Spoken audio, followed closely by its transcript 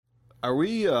Are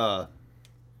we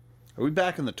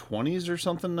back in the 20s or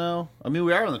something now? I mean,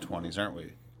 we are in the 20s, aren't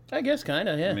we? I guess kind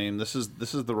of, yeah. I mean, this is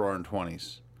the Roaring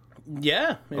 20s.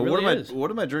 Yeah, it what really am is.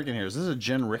 what am I drinking here? Is this a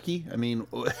Gin Ricky? I mean,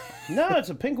 No, it's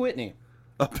a Pink Whitney.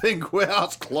 a Pink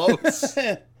House close.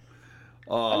 I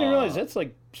didn't realize that's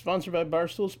like sponsored by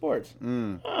Barstool Sports.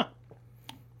 Huh.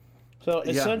 So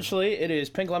essentially, it is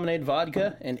pink lemonade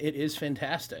vodka, and it is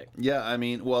fantastic. Yeah, I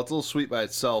mean, well, it's a little sweet by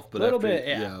itself, but A little bit,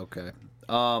 yeah. Yeah,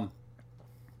 okay.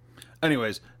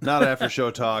 Anyways, not after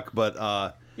show talk,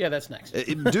 but Yeah, that's next.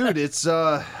 dude, it's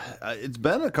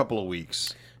been a couple of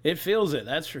weeks. It feels it,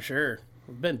 that's for sure.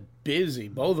 We've been busy,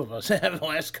 both of us have the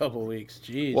last couple of weeks.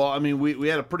 Jeez. Well, I mean, we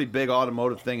had a pretty big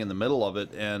automotive thing in the middle of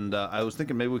it, and I was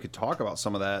thinking maybe we could talk about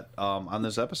some of that on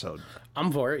this episode.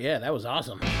 I'm for it. Yeah, that was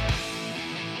awesome.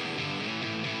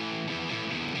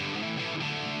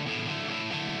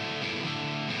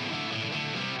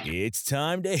 It's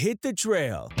time to hit the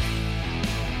trail.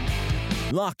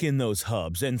 Lock in those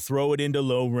hubs and throw it into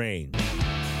low range.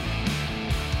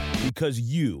 Because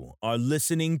you are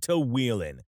listening to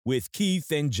Wheelin' with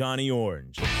Keith and Johnny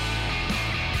Orange.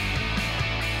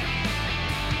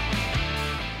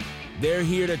 They're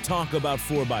here to talk about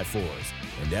 4x4s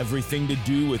and everything to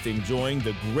do with enjoying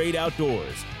the great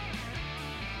outdoors.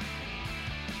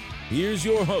 Here's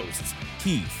your hosts,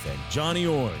 Keith and Johnny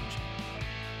Orange.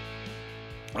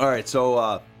 All right,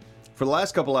 so for the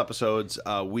last couple episodes,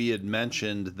 we had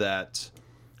mentioned that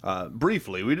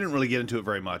briefly. We didn't really get into it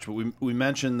very much, but we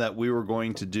mentioned that we were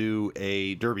going to do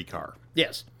a derby car.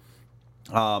 Yes.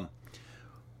 I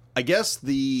guess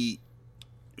we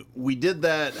did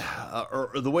that,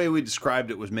 or the way we described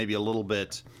it was maybe a little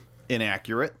bit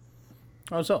inaccurate.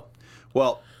 Oh, so?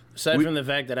 Well, Aside from the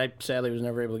fact that I sadly was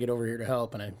never able to get over here to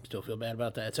help, and I still feel bad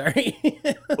about that. Sorry.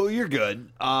 oh, you're good.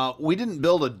 We didn't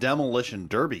build a demolition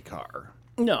derby car.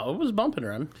 No, it was bump and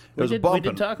run. It was a We bump did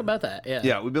and- talk about that, yeah.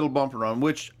 Yeah, we built a bump and run,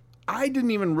 which I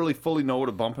didn't even really fully know what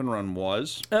a bump and run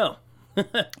was. Oh.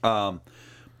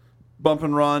 Bump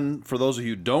and run, for those of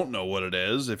you who don't know what it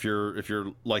is, if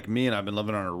you're like me and I've been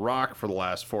living on a rock for the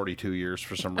last 42 years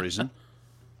for some reason,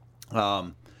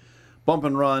 bump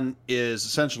and run is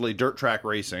essentially dirt track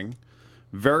racing,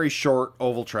 very short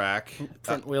oval track.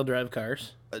 Front wheel drive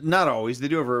cars. Not always. They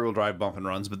do have rear wheel drive bump and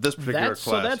runs, but this particular class.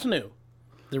 So that's new.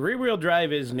 The rear wheel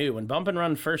drive is new. When bump and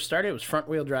run first started, it was front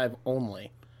wheel drive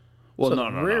only. Well, So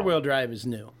no. rear wheel drive is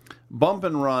new. Bump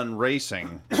and run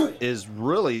racing is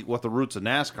really what the roots of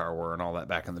NASCAR were and all that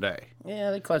back in the day.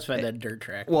 Yeah, they classified that dirt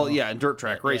track. Well, yeah, and dirt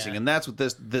track racing, Yeah. and that's what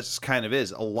this kind of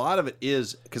is. A lot of it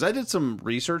is because I did some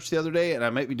research the other day, and I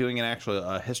might be doing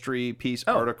a history piece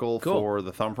article cool. for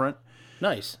the Thumbprint.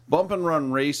 Nice. Bump and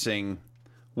run racing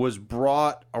was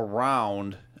brought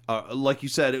around, like you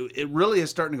said, it really is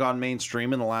starting to go on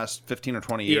mainstream in the last 15 or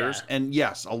 20 years. Yeah. And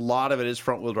yes, a lot of it is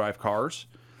front wheel drive cars.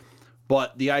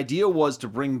 But the idea was to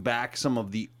bring back some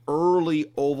of the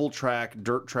early oval track,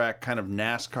 dirt track, kind of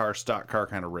NASCAR stock car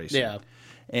kind of racing. Yeah.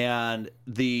 And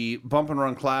the bump and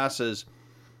run classes,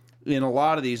 in a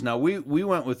lot of these, now we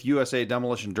went with USA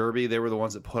Demolition Derby. They were the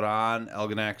ones that put on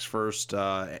Elginak's first,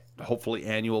 hopefully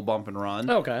annual bump and run.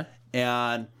 Okay.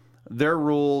 And their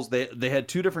rules, they had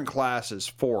two different classes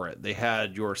for it. They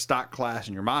had your stock class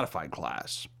and your modified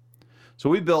class. So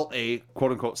we built a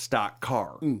quote-unquote stock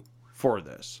car for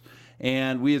this.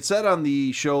 And we had said on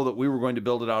the show that we were going to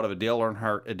build it out of a Dale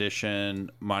Earnhardt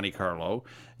edition Monte Carlo.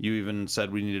 You even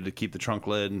said we needed to keep the trunk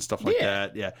lid and stuff like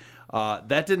that. Yeah.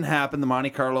 That didn't happen. The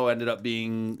Monte Carlo ended up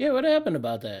being... Yeah, what happened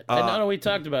about that? I know we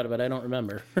talked about it, but I don't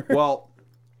remember. Well,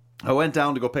 I went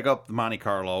down to go pick up the Monte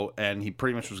Carlo, and he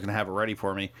pretty much was going to have it ready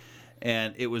for me.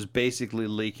 And it was basically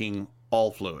leaking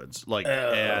all fluids.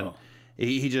 And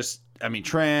he just... I mean,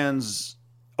 trans...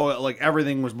 oil, like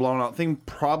everything was blown out. Thing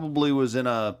probably was in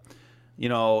a...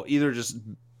 either just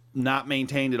not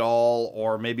maintained at all,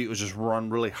 or maybe it was just run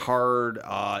really hard.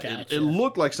 It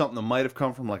looked like something that might have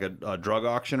come from like a drug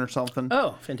auction or something.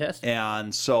 Oh, fantastic.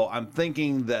 And so I'm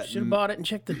thinking that... Should have bought it and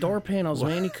checked the door panels,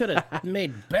 man. You could have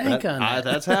made bank on that.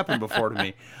 That's happened before to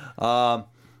me.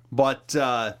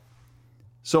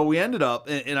 So we ended up,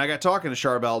 and I got talking to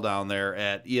Charbel down there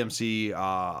at EMC,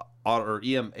 or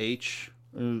EMH.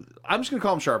 I'm just going to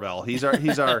call him Charbel.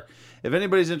 He's our... If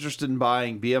anybody's interested in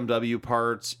buying BMW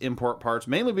parts, import parts,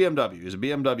 mainly BMW, he's a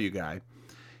BMW guy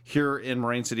here in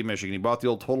Moraine City, Michigan. He bought the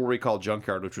old Total Recall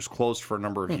junkyard, which was closed for a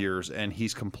number of years, and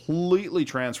he's completely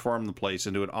transformed the place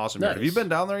into an awesome yard. Have you been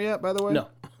down there yet, by the way? No.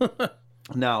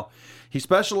 Now, he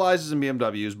specializes in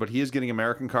BMWs, but he is getting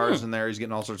American cars in there. He's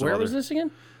getting all sorts of Where other... was this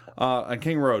again? On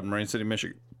King Road in Moraine City,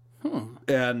 Michigan.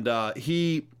 And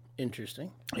he... Interesting.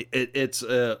 It's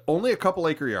only a couple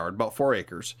acre yard, about 4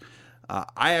 acres.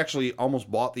 I actually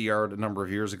almost bought the yard a number of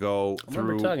years ago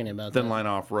through talking about Thin that. Line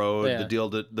Off Road. Yeah.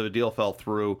 The deal fell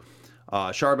through.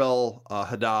 Charbel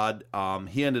Haddad,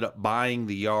 he ended up buying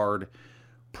the yard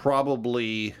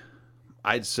probably,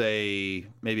 I'd say,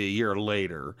 maybe a year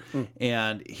later.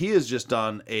 And he has just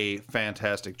done a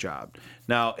fantastic job.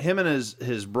 Now, him and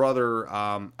his brother,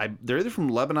 they're either from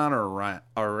Lebanon or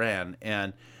Iran.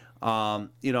 And Charbel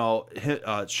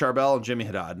and Jimmy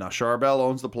Haddad. Now, Charbel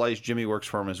owns the place. Jimmy works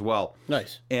for him as well.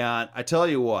 Nice. And I tell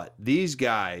you what, these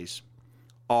guys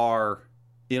are,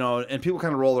 and people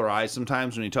kind of roll their eyes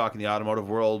sometimes when you talk in the automotive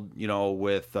world,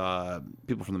 with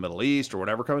people from the Middle East or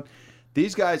whatever coming.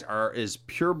 These guys are as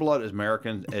pure blood as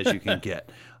American as you can get.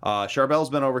 Charbel's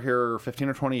been over here 15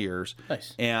 or 20 years.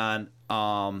 Nice. And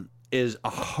is a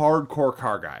hardcore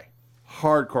car guy.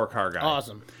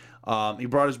 Awesome. He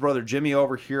brought his brother Jimmy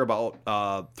over here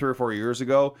about 3 or 4 years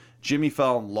ago. Jimmy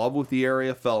fell in love with the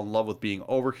area, fell in love with being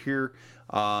over here.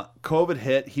 COVID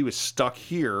hit. He was stuck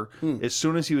here. As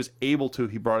soon as he was able to,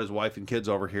 he brought his wife and kids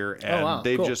over here. And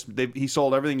he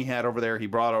sold everything he had over there. He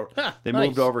brought over, they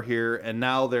moved over here, and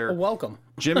now they're welcome.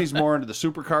 Jimmy's more into the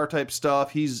supercar type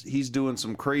stuff. He's doing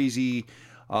some crazy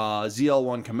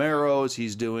ZL1 Camaros.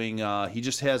 He's doing, he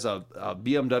just has a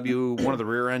BMW, one of the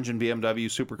rear engine BMW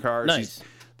supercars. Nice.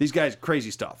 These guys,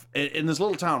 crazy stuff. In this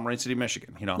little town, Rain City,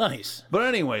 Michigan, Nice. But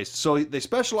anyways, so they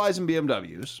specialize in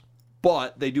BMWs,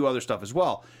 but they do other stuff as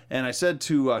well. And I said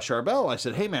to Charbel, I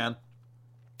said, hey, man,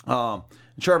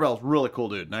 Charbel's a really cool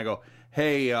dude. And I go,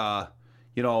 hey,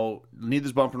 need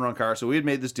this bump and run car. So we had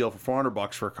made this deal for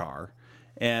 $400 for a car.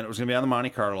 And it was going to be on the Monte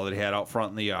Carlo that he had out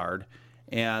front in the yard.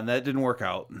 And that didn't work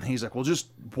out. And he's like, well, just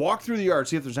walk through the yard,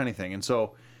 see if there's anything. And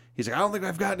so he's like, I don't think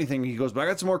I've got anything. He goes, but I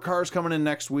got some more cars coming in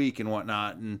next week and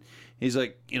whatnot. And he's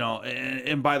like,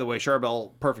 and by the way,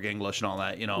 Charbel, perfect English and all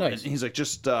that, Nice. And he's like,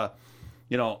 just, walk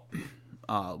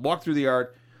through the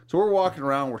yard. So we're walking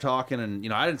around, we're talking,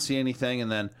 and, I didn't see anything. And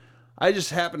then I just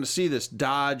happened to see this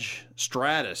Dodge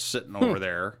Stratus sitting over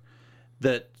there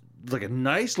that, like a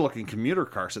nice looking commuter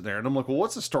car sitting there. And I'm like, well,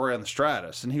 what's the story on the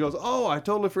Stratus? And he goes, oh, I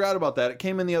totally forgot about that. It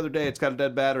came in the other day. It's got a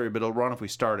dead battery, but it'll run if we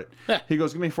start it. He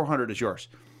goes, give me 400, it's yours.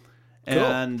 Cool.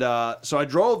 And so I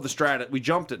drove the Stratus. We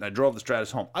jumped it, and I drove the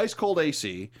Stratus home. Ice cold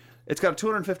AC. It's got a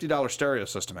 $250 stereo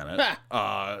system in it.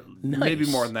 Nice. Maybe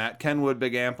more than that. Kenwood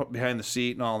big amp behind the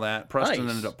seat and all that. Preston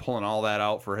Nice. ended up pulling all that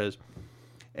out for his.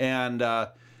 And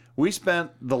we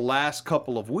spent the last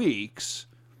couple of weeks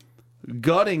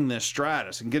gutting this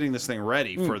Stratus and getting this thing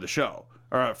ready for the show,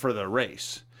 or for the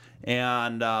race.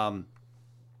 And, of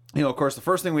course, the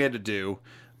first thing we had to do,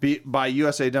 by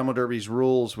USA Demo Derby's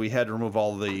rules, we had to remove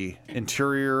all the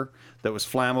interior that was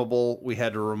flammable. We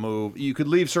had to remove, you could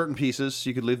leave certain pieces.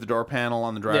 You could leave the door panel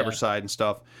on the driver's side and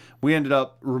stuff. We ended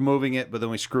up removing it, but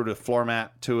then we screwed a floor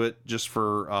mat to it just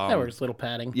for... that works, little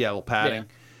padding. Yeah, a little padding.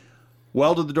 Yeah.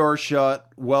 Welded the door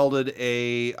shut, welded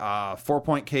a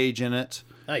 4-point cage in it.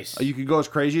 Nice. You could go as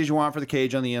crazy as you want for the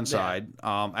cage on the inside.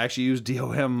 I actually used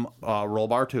DOM roll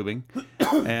bar tubing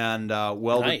and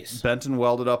bent and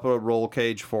welded up a roll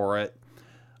cage for it.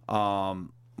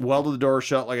 Welded the door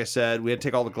shut, like I said. We had to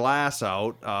take all the glass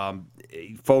out.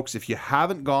 Folks, if you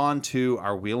haven't gone to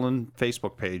our Wheelin'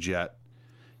 Facebook page yet,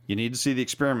 you need to see the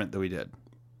experiment that we did.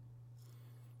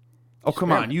 Oh,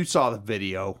 come on. You saw the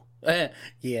video.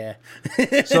 Yeah.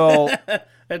 So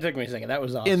that took me a second. That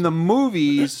was awesome. in the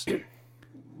movies...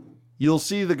 You'll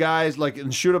see the guys, like in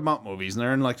shoot 'em up movies, and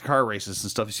they're in like car races and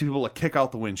stuff. You see people like kick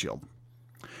out the windshield.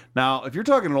 Now, if you're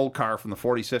talking an old car from the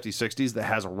 40s, 50s, 60s that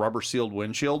has a rubber sealed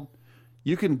windshield,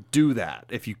 you can do that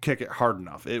if you kick it hard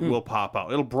enough. It will pop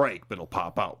out. It'll break, but it'll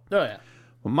pop out. Oh, yeah.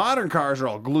 Well, modern cars are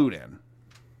all glued in.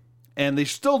 And they're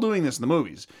still doing this in the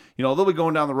movies. They'll be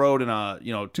going down the road in a,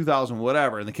 2000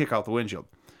 whatever, and they kick out the windshield.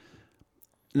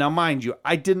 Now, mind you,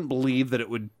 I didn't believe that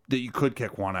you could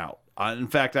kick one out. In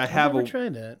fact, I have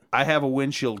a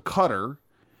windshield cutter,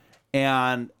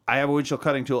 and I have a windshield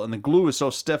cutting tool, and the glue is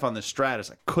so stiff on this Stratus,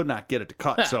 I could not get it to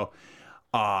cut. So,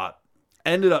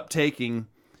 ended up taking,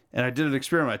 and I did an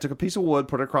experiment. I took a piece of wood,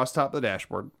 put it across the top of the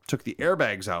dashboard, took the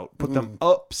airbags out, put them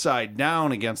upside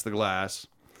down against the glass,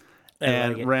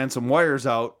 and ran some wires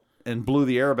out and blew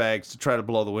the airbags to try to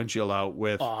blow the windshield out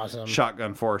with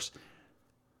shotgun force.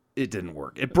 It didn't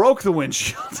work. It broke the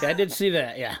windshield. I did see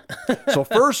that, yeah. So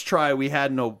first try, we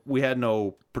had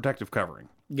no protective covering.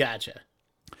 Gotcha.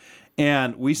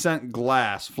 And we sent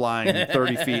glass flying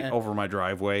 30 feet over my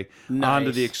driveway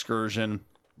onto the Excursion,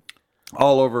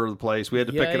 all over the place. We had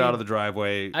to pick it out of the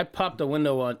driveway. I popped a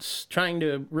window once trying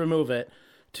to remove it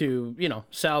to,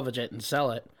 salvage it and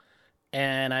sell it.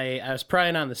 And I was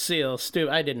prying on the seal.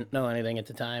 I didn't know anything at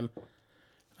the time.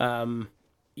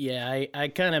 Yeah, I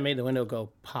kind of made the window go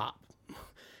pop.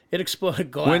 It exploded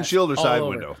glass. Windshield or all side over.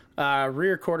 window?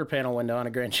 Rear quarter panel window on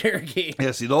a Grand Cherokee. Yeah,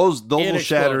 see, those will shatter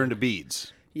exploded. into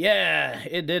beads. Yeah,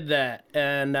 it did that.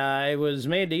 And I was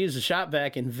made to use the shop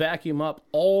vac and vacuum up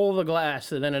all the glass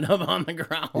that ended up on the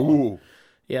ground. Ooh.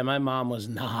 Yeah, my mom was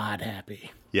not happy.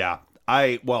 Yeah.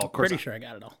 Of course, Pretty sure I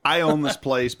got it all. I own this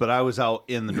place, but I was out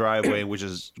in the driveway, which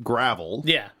is gravel.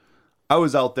 Yeah. I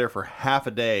was out there for half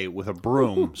a day with a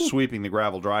broom sweeping the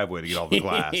gravel driveway to get all the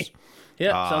glass.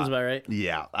 Yeah, sounds about right.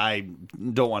 Yeah, I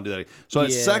don't want to do that. So a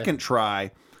second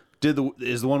try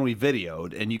is the one we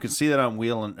videoed, and you can see that on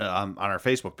on our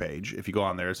Facebook page if you go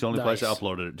on there. It's the only place I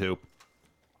uploaded it to.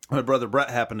 My brother Brett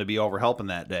happened to be over helping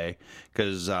that day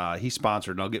because he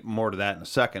sponsored, and I'll get more to that in a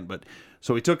second. But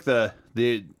so we took the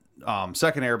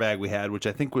second airbag we had, which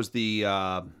I think was the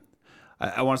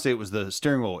I want to say it was the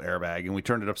steering wheel airbag, and we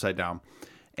turned it upside down,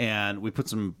 and we put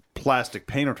some plastic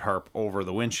painter tarp over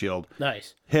the windshield.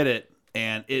 Nice. Hit it,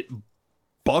 and it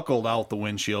buckled out the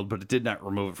windshield, but it did not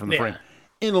remove it from the frame.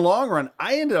 In the long run,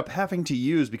 I ended up having to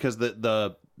use, because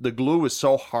the glue was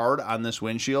so hard on this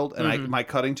windshield, and my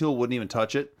cutting tool wouldn't even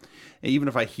touch it. And even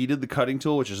if I heated the cutting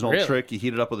tool, which is an old trick, you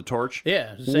heat it up with a torch.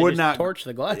 Yeah, so would not torch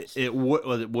the glass. It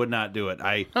would not do it.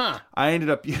 I ended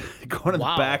up going in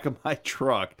the back of my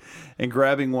truck and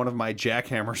grabbing one of my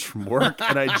jackhammers from work,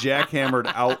 and I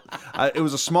jackhammered out. It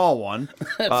was a small one.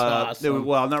 That's awesome.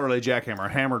 Well, not really a jackhammer, a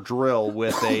hammer drill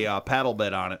with a paddle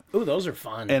bed on it. Ooh, those are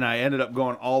fun. And I ended up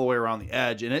going all the way around the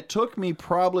edge, and it took me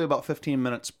probably about 15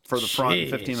 minutes for the front and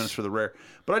 15 minutes for the rear.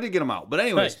 But I did get them out. But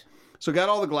anyways, so got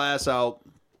all the glass out.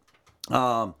 We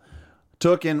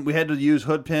had to use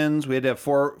hood pins. We had to have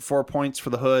four points for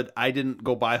the hood. I didn't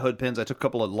go buy hood pins. I took a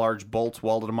couple of large bolts,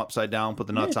 welded them upside down, put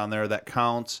the nuts on there. That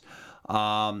counts.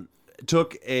 I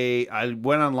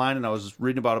went online and I was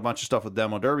reading about a bunch of stuff with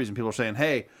demo derbies, and people were saying,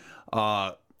 hey,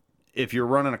 if you're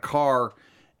running a car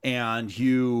and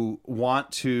you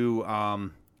want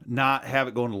to not have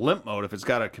it go into limp mode, if it's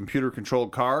got a computer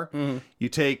controlled car, you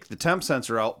take the temp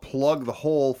sensor out, plug the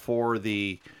hole for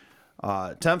the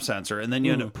temp sensor, and then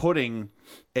you end up putting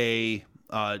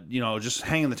just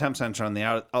hanging the temp sensor on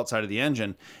the outside of the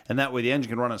engine, and that way the engine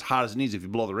can run as hot as it needs if you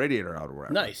blow the radiator out or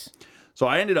whatever. Nice. So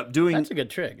I ended up doing... That's a good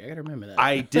trick. I gotta remember that.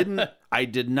 I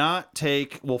did not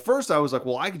take... Well, first I was like,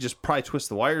 well, I could just probably twist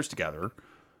the wires together,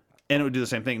 and it would do the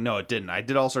same thing. No, it didn't. I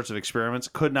did all sorts of experiments.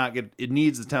 Could not get... It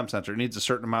needs the temp sensor. It needs a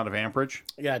certain amount of amperage.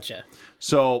 Gotcha.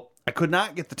 So I could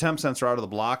not get the temp sensor out of the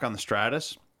block on the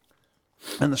Stratus.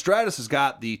 And the Stratus has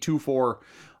got the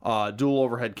 2.4 dual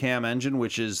overhead cam engine,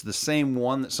 which is the same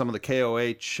one that some of the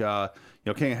KOH,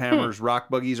 King of Hammers rock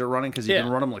buggies are running, because you can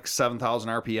run them like 7,000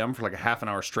 RPM for like a half an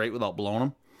hour straight without blowing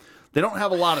them. They don't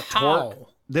have a lot of torque.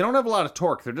 They don't have a lot of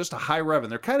torque. They're just a high rev,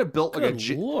 and they're kind of built like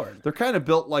They're kind of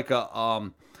built like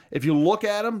a if you look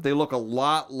at them, they look a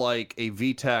lot like a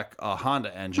VTEC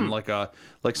Honda engine, like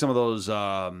some of those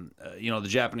the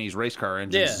Japanese race car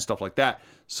engines and stuff like that.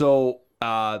 So.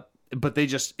 But they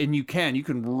just, and you can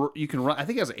run, I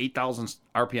think it has an 8,000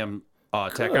 RPM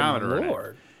tachometer in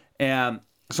it. And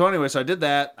so anyway, so I did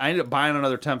that. I ended up buying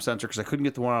another temp sensor because I couldn't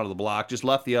get the one out of the block. Just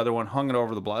left the other one, hung it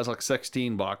over the block. It was like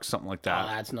 $16, something like that. Oh,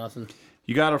 that's nothing.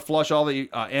 You got to flush all the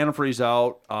antifreeze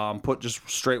out, put just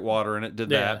straight water in it, did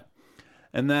that.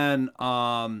 And then you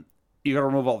got to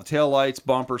remove all the tail lights,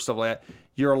 bumpers, stuff like that.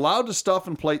 You're allowed to stuff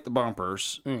and plate the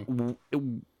bumpers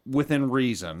within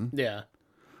reason. Yeah.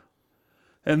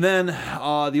 And then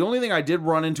the only thing I did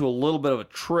run into a little bit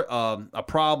of a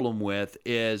problem with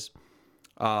is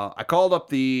I called up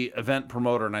the event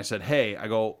promoter and I said, hey,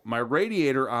 my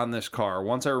radiator on this car,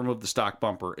 once I removed the stock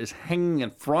bumper, is hanging in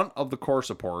front of the core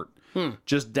support,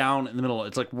 just down in the middle.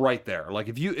 It's like right there. Like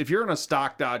if you're in a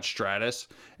stock Dodge Stratus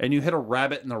and you hit a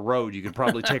rabbit in the road, you could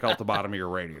probably take out the bottom of your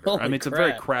radiator. I mean, it's a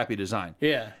very crappy design.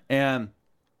 Yeah. And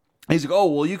he's like,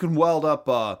 oh, well, you can weld up...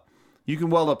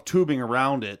 tubing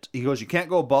around it. He goes, you can't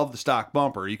go above the stock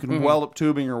bumper. You can weld up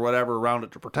tubing or whatever around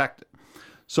it to protect it.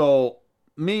 So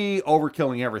me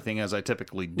overkilling everything as I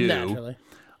typically do. Naturally.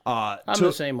 I'm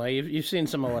the same way. You've seen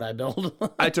some of what I build.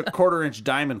 I took 1/4-inch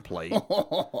diamond plate,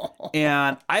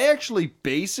 and I actually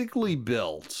basically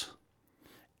built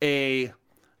a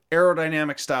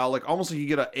aerodynamic style, like almost like you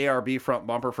get an ARB front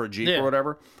bumper for a Jeep or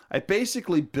whatever. I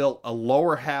basically built a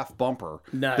lower half bumper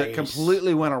that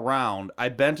completely went around. I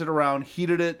bent it around,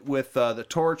 heated it with the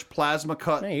torch, plasma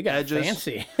cut Man, you got edges.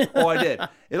 fancy. Oh, I did.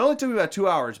 It only took me about 2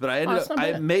 hours, but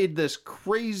I made this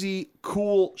crazy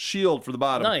cool shield for the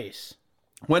bottom. Nice.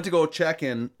 Went to go check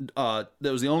in. That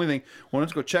was the only thing. Went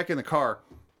to go check in the car.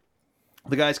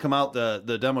 The guys come out,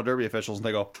 the demo derby officials, and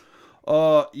they go,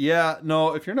 yeah,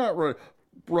 no, if you're not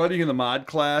running in the mod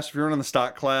class, if you're running the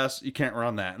stock class, you can't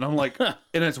run that. And I'm like, and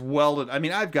it's welded. I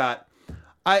mean, I've got,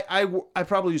 I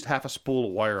probably used half a spool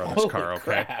of wire on this car,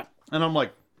 okay? Crap. And I'm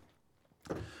like,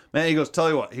 man, he goes, tell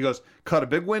you what, he goes, cut a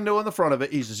big window in the front of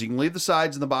it. He says, you can leave the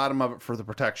sides and the bottom of it for the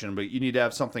protection, but you need to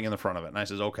have something in the front of it. And I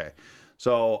says, okay.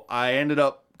 So I ended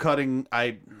up cutting,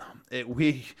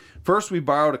 first we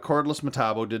borrowed a cordless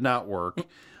Metabo, did not work.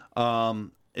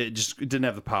 It didn't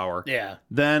have the power. Yeah.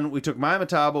 Then we took my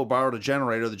Metabo, borrowed a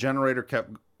generator. The generator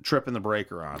kept tripping the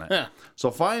breaker on it. Huh.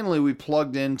 So finally we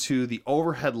plugged into the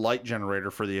overhead light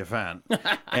generator for the event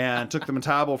and took the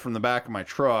Metabo from the back of my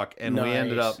truck, and we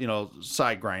ended up,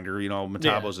 side grinder,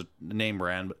 Metabo's a name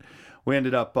brand, but we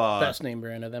ended up best name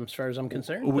brand of them as far as I'm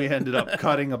concerned. We ended up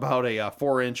cutting about a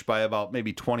 4-inch by about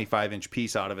maybe 25-inch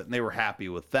piece out of it, and they were happy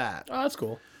with that. Oh, that's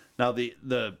cool. Now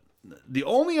the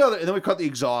only other, and then we cut the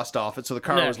exhaust off it so the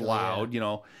car was loud,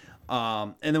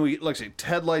 and then we, like I say,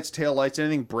 headlights, taillights,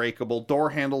 anything breakable, door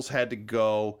handles had to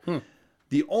go.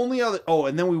 The only other,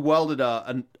 and then we welded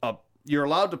you're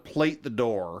allowed to plate the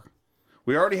door.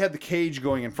 We already had the cage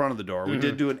going in front of the door. We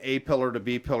did do an A pillar to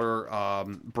B pillar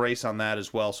brace on that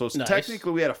as well. So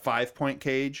technically we had a 5-point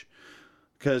cage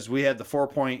because we had the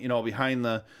 4-point, behind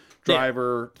the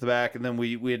driver to the back, and then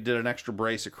we did an extra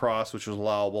brace across, which was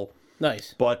allowable.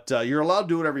 Nice. But you're allowed to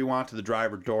do whatever you want to the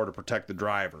driver door to protect the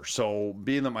driver. So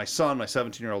being that my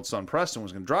 17-year-old son Preston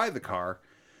was going to drive the car,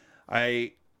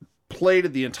 I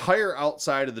plated the entire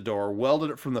outside of the door, welded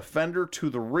it from the fender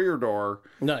to the rear door.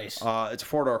 Nice. It's a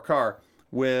 4-door car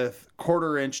with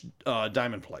 1/4-inch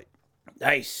diamond plate.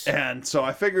 Nice. And so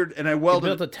I figured, and I welded.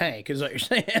 You built a tank, is what you're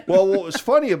saying. Well, what was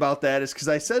funny about that is because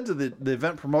I said to the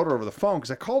event promoter over the phone,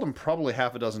 because I called him probably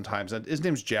half a dozen times. And his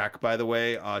name's Jack, by the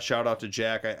way. Shout out to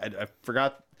Jack. I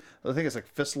forgot. I think it's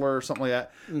like Fissler or something like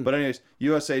that. But anyways,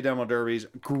 USA Demo Derbies,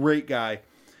 great guy.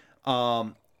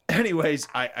 Anyways,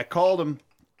 I called him.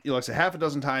 Like I said, half a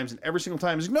dozen times, and every single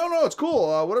time he's like, no, it's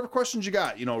cool. Whatever questions you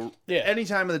got, any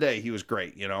time of the day, he was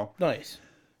great, Nice.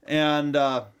 And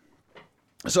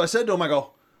so I said to him, I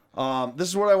go, this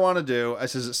is what I want to do. I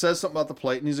says, it says something about the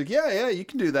plate. And he's like, yeah, you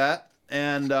can do that.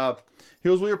 And he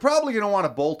goes, well, you're probably going to want to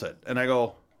bolt it. And I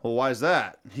go, well, why is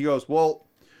that? He goes, well,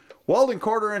 welding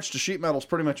 1/4-inch to sheet metal is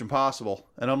pretty much impossible.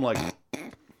 And I'm like,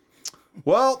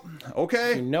 well,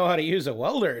 okay. You know how to use a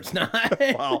welder. It's not.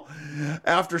 Well,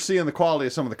 after seeing the quality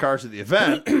of some of the cars at the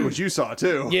event, which you saw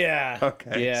too. Yeah.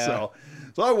 Okay. Yeah. So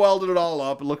I welded it all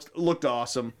up. It looked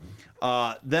awesome.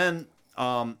 Then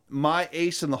my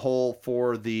ace in the hole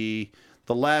for the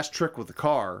last trick with the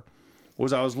car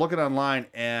was I was looking online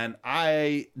and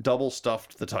I double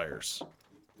stuffed the tires.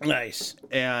 Nice.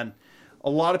 And a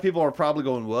lot of people are probably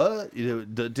going, what? You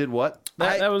did what?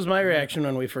 That was my reaction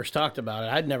when we first talked about it.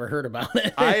 I'd never heard about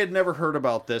it. I had never heard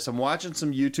about this. I'm watching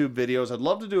some YouTube videos. I'd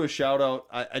love to do a shout out.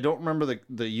 I don't remember the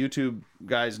YouTube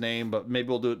guy's name, but maybe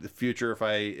we'll do it in the future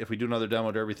if we do another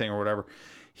demo derby thing or whatever.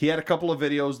 He had a couple of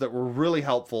videos that were really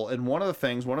helpful. And one of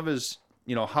his,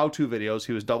 how-to videos,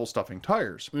 he was double stuffing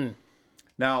tires.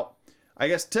 Now, I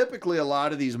guess typically a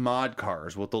lot of these mod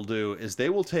cars, what they'll do is they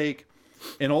will take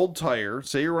an old tire,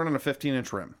 say you're running a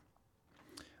 15-inch rim.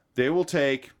 They will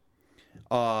take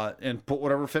and put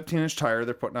whatever 15-inch tire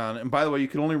they're putting on. And by the way, you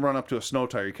can only run up to a snow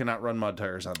tire. You cannot run mud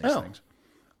tires on these things.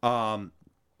 And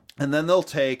then they'll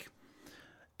take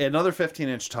another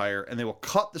 15-inch tire and they will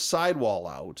cut the sidewall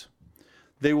out.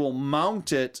 They will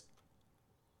mount it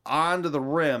onto the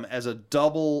rim as a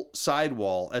double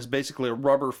sidewall, as basically a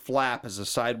rubber flap as a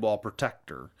sidewall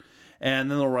protector. And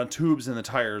then they'll run tubes in the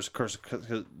tires, of course,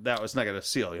 because that was not going to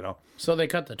seal, So they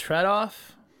cut the tread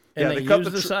off, and they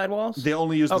use the sidewalls? They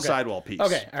only use the sidewall piece.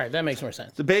 Okay, all right, that makes more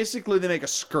sense. So basically, they make a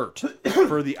skirt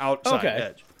for the outside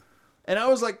edge. And I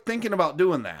was like thinking about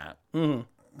doing that. Mm-hmm.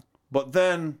 But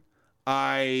then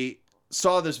I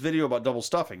saw this video about double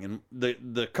stuffing, and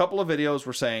the couple of videos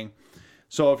were saying,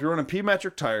 so if you're running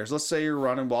P-metric tires, let's say you're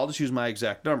running, well, I'll just use my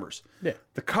exact numbers. Yeah.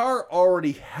 The car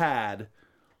already had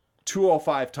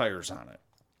 205 tires on it.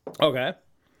 Okay.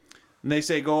 And they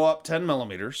say go up 10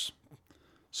 millimeters.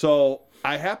 So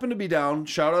I happen to be down.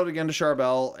 Shout out again to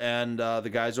Charbel and the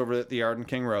guys over at the Yard and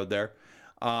King Road there.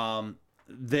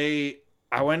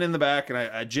 I went in the back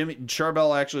and Jimmy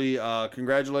Charbel actually,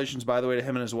 congratulations, by the way, to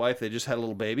him and his wife. They just had a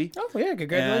little baby. Oh, yeah,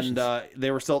 congratulations. And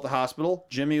they were still at the hospital.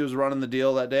 Jimmy was running the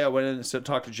deal that day. I went in and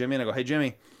talked to Jimmy and I go, hey,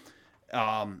 Jimmy,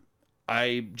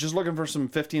 I just looking for some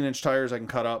 15-inch tires I can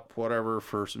cut up, whatever,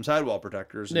 for some sidewall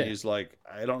protectors. And he's like,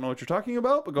 I don't know what you're talking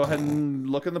about, but go ahead and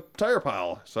look in the tire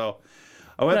pile. So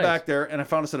I went back there and I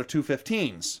found a set of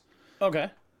 215s. Okay.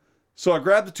 So I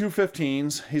grabbed the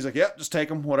 215s. He's like, yep, just take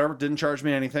them, whatever. Didn't charge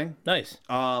me anything. Nice.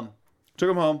 Took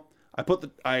them home.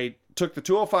 I took the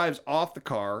 205s off the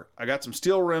car. I got some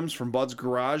steel rims from Bud's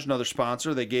Garage, another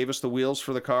sponsor. They gave us the wheels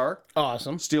for the car.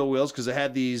 Awesome. Steel wheels, because it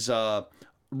had these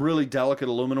really delicate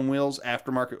aluminum wheels,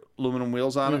 aftermarket aluminum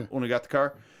wheels on it when we got the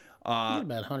car. About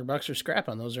 $100 for scrap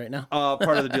on those right now.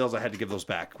 Part of the deal is I had to give those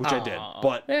back, which I did.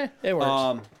 But it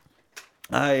works.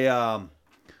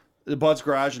 The Bud's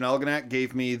Garage in Elginak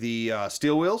gave me the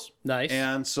steel wheels. Nice.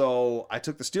 And so I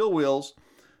took the steel wheels,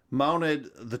 mounted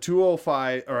the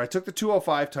 205, or I took the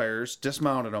 205 tires,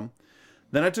 dismounted them.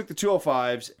 Then I took the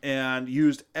 205s and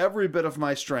used every bit of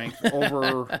my strength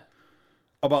over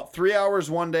about 3 hours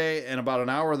one day and about an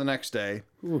hour the next day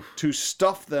to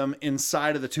stuff them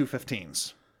inside of the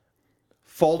 215s.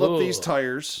 Fold up these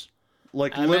tires.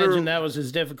 Like I imagine that was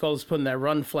as difficult as putting that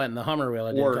run flat in the Hummer wheel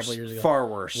I did a couple years ago. Far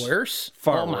worse. Worse?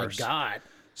 Far Oh, worse. my God.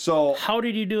 So how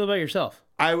did you do it by yourself?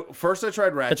 First I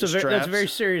tried ratchet straps. That's a very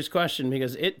serious question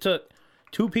because it took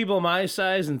 2 people my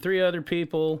size and 3 other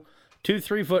people, 2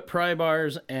 3-foot pry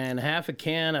bars, and half a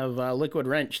can of liquid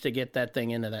wrench to get that thing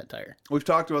into that tire. We've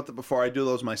talked about that before. I do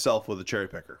those myself with a cherry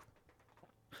picker.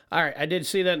 All right, I did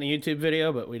see that in the YouTube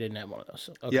video, but we didn't have one of those.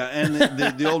 So, okay. Yeah, and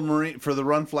the old Marine, for the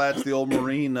run flats, the old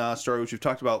Marine story, which we've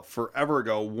talked about forever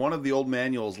ago, one of the old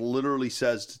manuals literally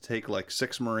says to take like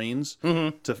 6 Marines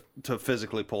to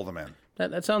physically pull them in.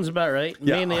 That sounds about right.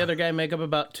 Yeah. Me and the other guy make up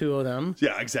about 2 of them.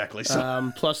 Yeah, exactly.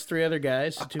 So, plus 3 other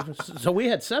guys. So we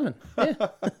had 7. Yeah.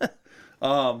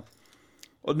 well,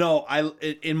 no,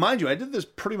 and mind you, I did this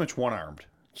pretty much one-armed.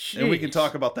 Jeez. And we can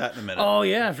talk about that in a minute. Oh,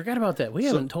 yeah, I forgot about that. We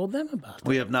haven't told them about that.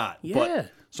 We have not. Yeah.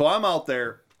 But, so I'm out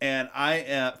there, and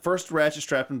I first ratchet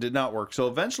strapping did not work. So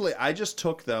eventually I just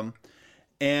took them,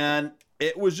 and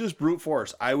it was just brute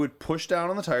force. I would push down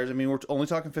on the tires. I mean, we're only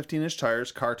talking 15-inch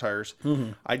tires, car tires.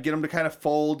 I'd get them to kind of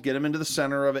fold, get them into the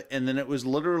center of it, and then it was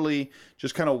literally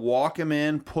just kind of walk them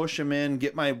in, push them in,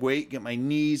 get my weight, get my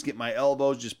knees, get my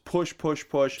elbows, just push.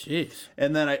 Jeez.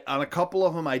 And then on a couple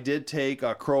of them, I did take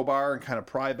a crowbar and kind of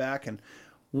pry back. And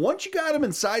once you got them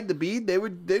inside the bead,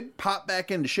 they'd pop back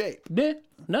into shape. Yeah,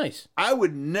 nice. I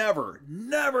would never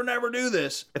do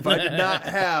this if I did not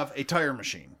have a tire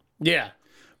machine. Yeah.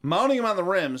 Mounting them on the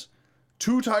rims,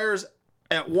 2 tires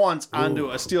at once onto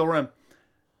a steel rim.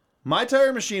 My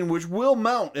tire machine, which will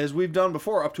mount, as we've done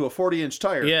before, up to a 40-inch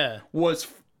tire, was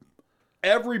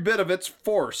every bit of its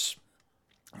force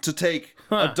to take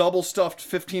a double-stuffed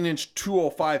 15-inch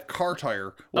 205 car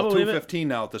tire. Well, 215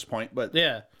 now at this point, but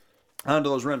onto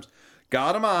those rims.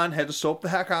 Got them on, had to soap the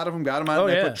heck out of them, got them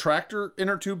on. I put tractor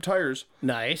inner tube tires.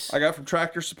 Nice. I got from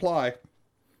Tractor Supply.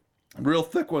 Real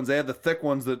thick ones. They had the thick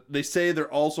ones that they say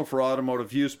they're also for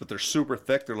automotive use, but they're super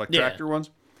thick. They're like tractor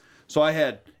ones. So I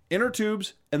had inner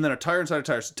tubes and then a tire inside a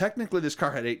tire. So technically this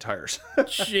car had 8 tires.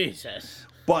 Jesus.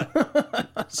 But,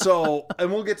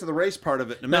 and we'll get to the race part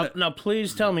of it in a minute. Now,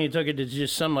 please tell me you took it to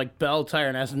just some like Bell Tire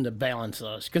and asked them to balance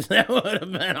those, because that would have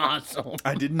been awesome.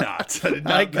 I did not.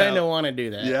 I kind of want to do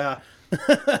that. Yeah.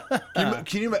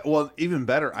 Can you? Well, even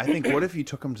better. I think. What if you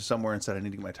took them to somewhere and said, "I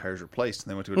need to get my tires replaced,"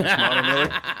 and they went to a dismount and they're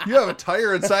like, "You have a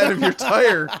tire inside of your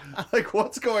tire. Like,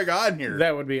 what's going on here?"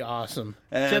 That would be awesome.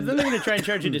 And so then they're going to try and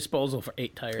charge you disposal for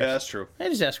 8 tires. Yeah, that's true. I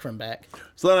just ask for them back.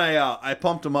 So then I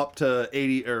pumped them up to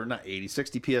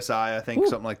 60 psi, I think,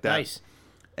 something like that. Nice.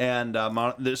 And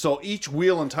so each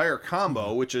wheel and tire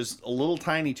combo, which is a little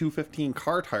tiny 215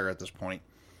 car tire at this point,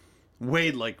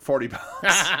 weighed like 40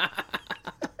 pounds.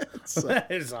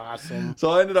 That is awesome.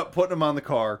 So I ended up putting them on the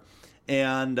car,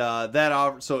 and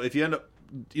so if you end up,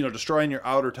 destroying your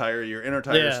outer tire, your inner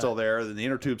tire is still there, then the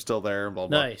inner tube's still there, and blah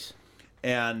blah. Nice.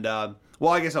 And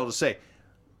well, I guess I'll just say,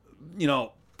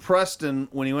 Preston,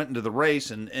 when he went into the race,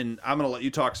 and I'm going to let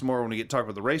you talk some more when we get to talk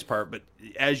about the race part, but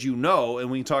as you know, and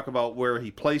we can talk about where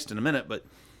he placed in a minute, but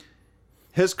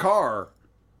his car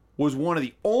was one of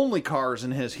the only cars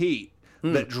in his heat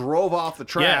that drove off the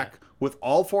track with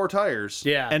all 4 tires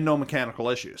and no mechanical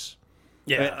issues.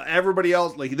 Yeah. Everybody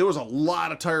else, there was a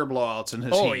lot of tire blowouts in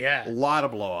his heat. Oh, yeah. A lot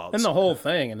of blowouts. And the whole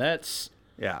thing, and that's...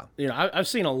 Yeah. I've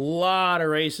seen a lot of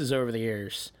races over the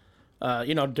years.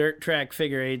 Dirt track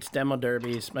figure 8s, demo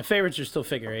derbies. My favorites are still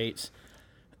figure 8s.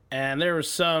 And there was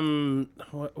some,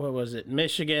 what was it,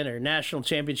 Michigan or national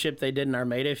championship they did in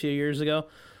Armada a few years ago.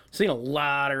 Seen a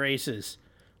lot of races.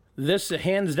 This,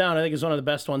 hands down, I think is one of the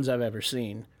best ones I've ever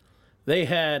seen. They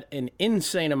had an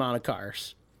insane amount of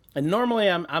cars. And normally,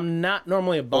 I'm not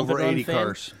normally a bump over and run 80 fan.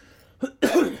 cars.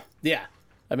 Yeah.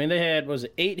 I mean, they had,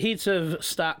 8 heats of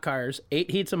stock cars,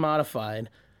 8 heats of modified,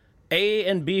 A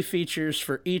and B features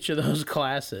for each of those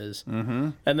classes.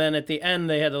 Mm-hmm. And then at the end,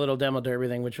 they had the little demo derby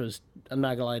thing, which was, I'm not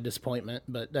going to lie, disappointment,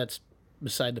 but that's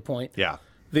beside the point. Yeah.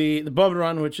 The bump and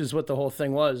run, which is what the whole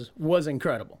thing was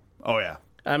incredible. Oh, yeah.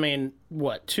 I mean,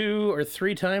 what, 2 or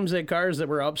 3 times at cars that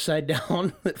were upside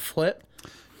down that flipped?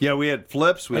 Yeah, we had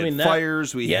flips, we had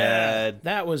fires, we had...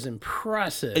 That was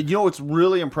impressive. And you know what's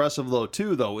really impressive,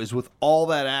 though, is with all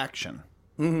that action,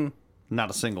 not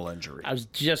a single injury. I was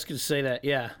just going to say that,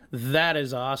 yeah. That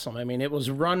is awesome. I mean, it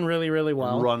was run really, really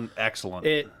well. Run excellent.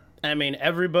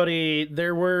 Everybody,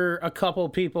 there were a couple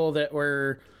people that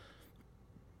were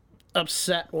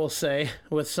upset, we'll say,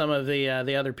 with some of the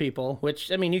other people,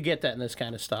 which, I mean, you get that in this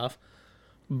kind of stuff.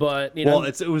 But, you know... Well,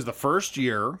 it was the first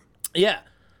year. Yeah.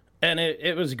 And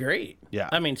it was great. Yeah.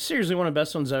 I mean, seriously, one of the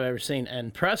best ones I've ever seen.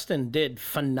 And Preston did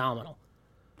phenomenal.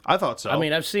 I thought so. I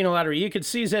mean, I've seen a lot of... You could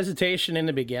see his hesitation in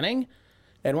the beginning.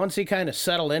 And once he kind of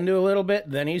settled into a little bit,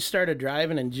 then he started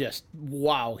driving and just,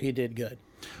 wow, he did good.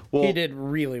 Well, he did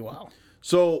really well.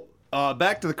 So,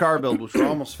 back to the car build, which we're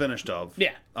almost finished of.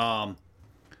 Yeah.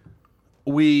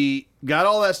 We got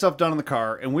all that stuff done in the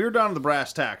car, and we were down to the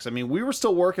brass tacks. I mean, we were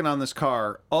still working on this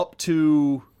car up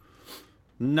to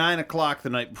 9 o'clock the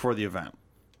night before the event.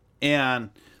 And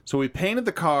so we painted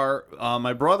the car.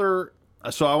 My brother...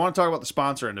 So I want to talk about the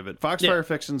sponsor end of it. Foxfire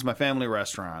Fixin's my family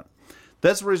restaurant.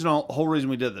 That's the whole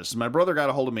reason we did this. My brother got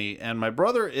a hold of me, and my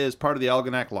brother is part of the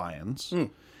Algonac Lions.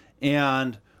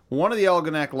 And one of the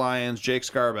Algonac Lions, Jake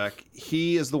Scarbeck,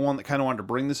 he is the one that kind of wanted to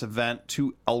bring this event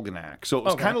to Algonac. So it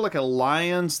was kind of like a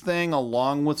Lions thing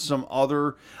along with some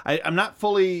other... I'm not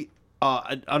fully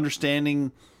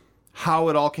understanding how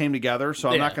it all came together, so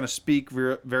I'm not going to speak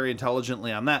very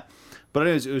intelligently on that. But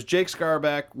anyways, it was Jake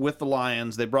Scarbeck with the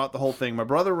Lions. They brought the whole thing. My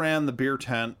brother ran the beer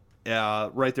tent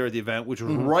right there at the event, which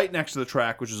was right next to the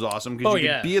track, which was awesome because you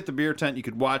could be at the beer tent, you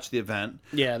could watch the event.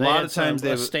 Yeah, a lot of times they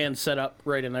have a stand set up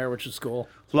right in there, which is cool.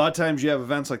 A lot of times you have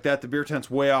events like that. The beer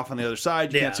tent's way off on the other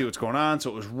side. You can't see what's going on, so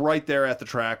it was right there at the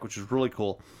track, which was really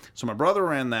cool. So my brother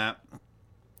ran that.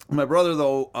 My brother,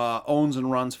 though, owns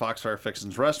and runs Foxfire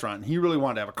Fixin's restaurant, and he really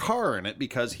wanted to have a car in it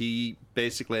because he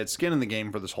basically had skin in the game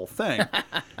for this whole thing.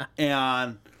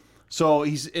 And so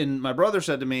my brother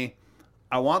said to me,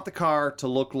 I want the car to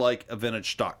look like a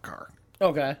vintage stock car.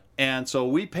 Okay. And so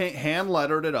we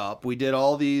hand-lettered it up. We did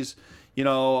all these,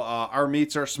 our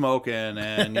meats are smoking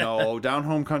and, down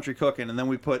home country cooking. And then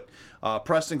we put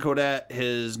Preston Codet,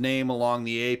 his name along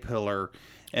the A-pillar.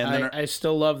 And then I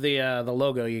still love the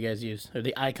logo you guys use, or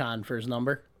the icon for his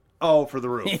number. Oh, for the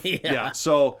roof. Yeah.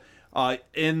 So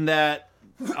in that,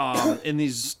 in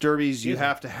these derbies, you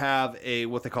have to have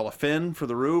what they call a fin for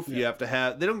the roof. Yeah. You have to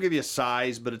have. They don't give you a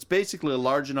size, but it's basically a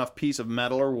large enough piece of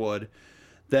metal or wood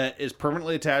that is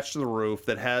permanently attached to the roof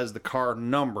that has the car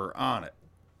number on it.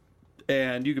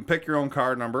 And you can pick your own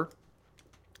car number.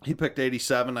 He picked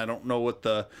 87. I don't know what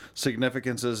the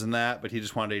significance is in that, but he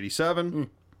just wanted 87.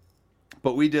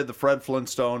 But we did the Fred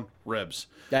Flintstone ribs.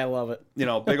 I love it.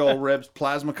 Big old ribs,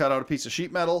 plasma cut out a piece of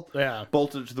sheet metal,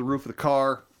 bolted it to the roof of the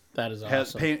car. That is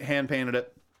awesome. Hand painted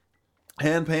it.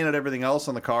 Hand painted everything else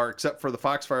on the car except for the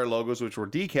Foxfire logos, which were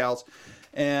decals.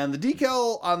 And the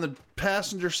decal on the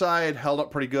passenger side held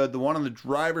up pretty good. The one on the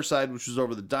driver's side, which was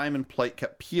over the diamond plate,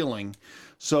 kept peeling.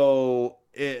 So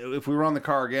if we run the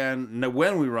car again,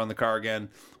 when we run the car again,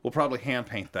 we'll probably hand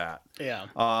paint that.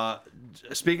 Yeah.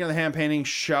 Speaking of the hand painting,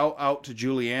 shout out to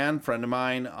Julianne, friend of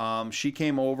mine. She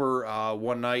came over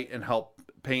one night and helped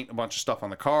paint a bunch of stuff on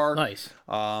the car. Nice.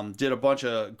 Did a bunch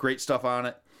of great stuff on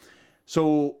it.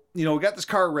 So, we got this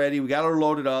car ready. We got her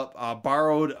loaded up.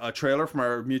 Borrowed a trailer from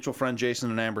our mutual friend Jason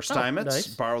and Amber Steinmetz. Nice.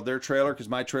 Borrowed their trailer because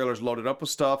my trailer's loaded up with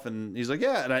stuff. And he's like,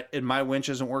 yeah. And my winch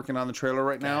isn't working on the trailer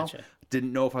right now. Gotcha.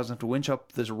 Didn't know if I was going to have to winch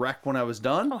up this wreck when I was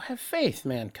done. Oh, have faith,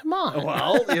 man. Come on.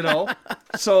 Well,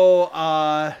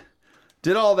 So,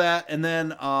 did all that. And then,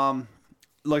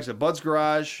 like I said, Bud's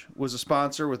Garage was a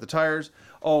sponsor with the tires.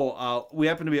 We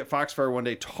happened to be at Foxfire one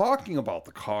day talking about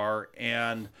the car.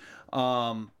 And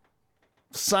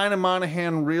Simon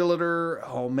Monahan Realtor.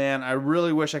 Oh, man, I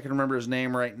really wish I could remember his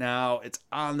name right now. It's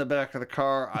on the back of the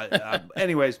car.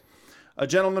 Anyways, a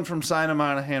gentleman from Simon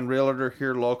Monahan Realtor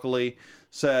here locally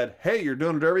said, hey, you're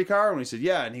doing a derby car? And we said,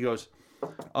 yeah. And he goes,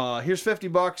 here's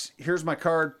 $50. Here's my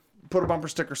card. Put a bumper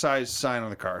sticker size sign on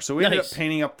the car. So we ended up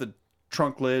painting up the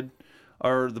trunk lid,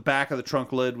 or the back of the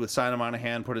trunk lid with Simon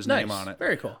Monahan, put his name on it.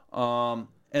 Very cool.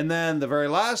 And then the very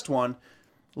last one,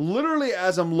 literally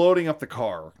as I'm loading up the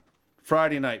car,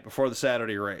 Friday night before the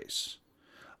Saturday race,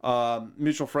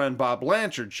 mutual friend Bob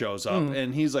Blanchard shows up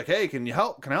and he's like, hey, can I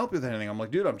help you with anything? I'm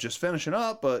like, dude, I'm just finishing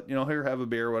up, but here, have a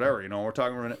beer, whatever, we're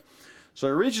talking for a minute. So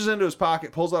he reaches into his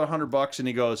pocket, pulls out $100, and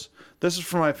he goes, this is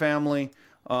for my family.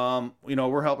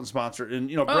 We're helping sponsor it.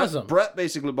 And, awesome. Brett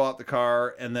basically bought the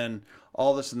car and then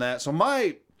all this and that. So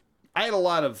I had a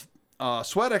lot of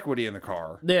sweat equity in the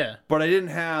car, Yeah. but I didn't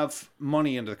have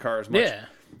money into the car as much. Yeah.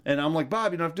 And I'm like,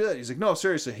 Bob, you don't have to do that. He's like, no,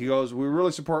 seriously. He goes, we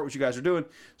really support what you guys are doing.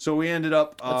 So we ended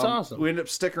up, That's awesome. We ended up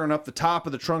stickering up the top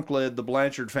of the trunk lid, the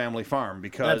Blanchard family farm,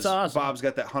 because That's awesome. Bob's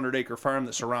got that 100-acre farm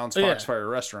that surrounds Yeah. Foxfire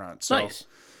Restaurant. So, Nice.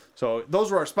 So those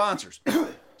were our sponsors. So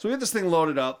we had this thing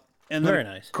loaded up, and then, Very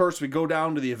nice. of course, we go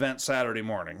down to the event Saturday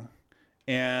morning.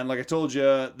 And like I told you,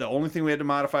 the only thing we had to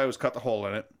modify was cut the hole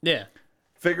in it. Yeah.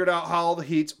 Figured out how all the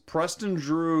heats. Preston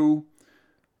drew.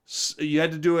 You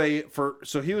had to do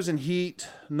so he was in heat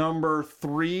number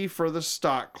 3 for the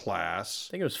stock class.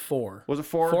 I think it was 4. Was it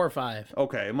 4? 4 or 5.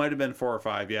 Okay, it might have been 4 or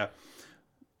 5, yeah.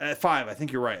 At 5, I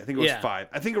think you're right. I think it was Yeah. 5.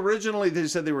 I think originally they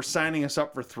said they were signing us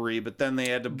up for 3, but then they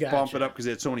had to bump Gotcha. it up because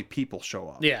they had so many people show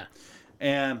up. Yeah.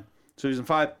 And so he was in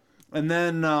 5. And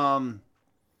then,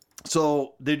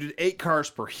 so they did 8 cars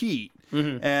per heat.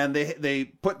 Mm-hmm. And they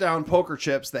put down poker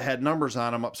chips that had numbers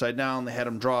on them upside down. They had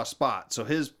him draw a spot. So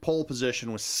his pole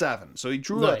position was 7. So he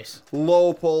drew Nice. a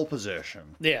low pole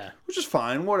position, Yeah. which is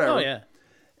fine, whatever. Oh, yeah.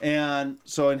 And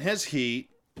so in his heat,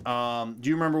 do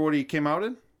you remember what he came out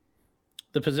in?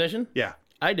 The position? Yeah.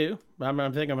 I do. I think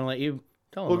I'm going to let you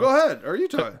tell him. Well, go ahead. Or you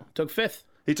talk. Took 5th.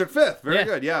 He took 5th. Very Yeah.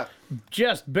 good. Yeah.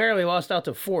 Just barely lost out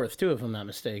to 4th, too, if I'm not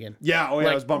mistaken. Yeah. Oh,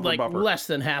 yeah. It was bumper like bumper. less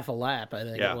than half a lap, I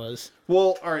think Yeah. it was.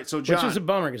 Well, all right. So John. Which is a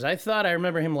bummer, because I thought I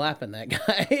remember him lapping that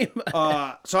guy.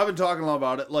 So I've been talking a lot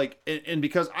about it, like, and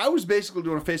because I was basically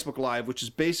doing a Facebook Live, which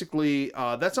is basically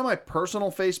that's on my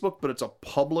personal Facebook, but it's a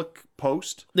public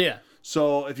post. Yeah.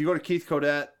 So if you go to Keith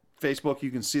Codet Facebook, you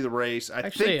can see the race.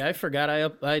 Actually, I forgot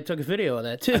I took a video of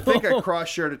that, too. I think I cross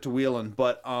shared it to Wheelan,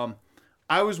 but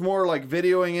I was more like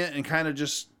videoing it and kind of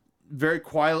just very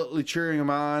quietly cheering him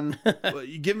on.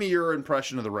 Give me your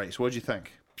impression of the race. What'd you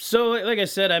think? So, like I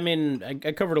said, I mean,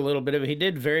 I covered a little bit of it. He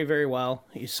did very, very well.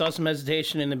 He saw some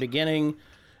hesitation in the beginning,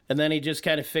 and then he just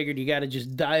kind of figured you got to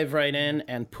just dive right in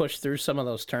and push through some of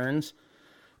those turns.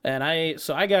 And I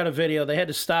got a video. They had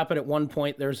to stop it at one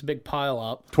point. There was a big pile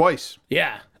up. Twice.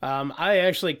 Yeah. I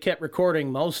actually kept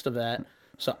recording most of that.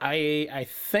 So I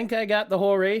think I got the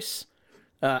whole race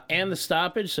and the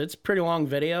stoppage. So it's a pretty long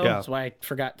video. Yeah. That's why I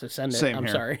forgot to send it. Same I'm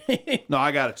here. sorry. No,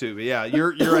 I got it too. But yeah,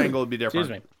 your angle would be different.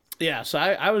 Excuse me. Yeah, so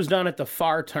I was done at the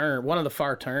far turn, one of the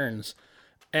far turns.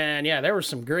 And yeah, there were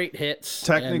some great hits.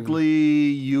 Technically,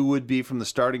 you would be from the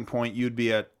starting point. You'd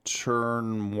be at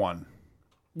turn 1.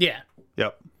 Yeah,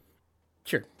 Yep.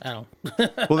 sure. I don't.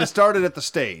 Well, they started at the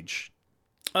stage.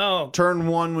 Oh, Turn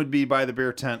 1 would be by the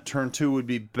beer tent. Turn 2 would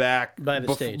be back by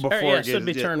the stage. Before Yeah, it so it'd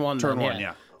be gets- turn 1 Turn then, 1,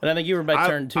 yeah. And I think you were by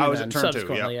turn 2 I was then, at turn 2.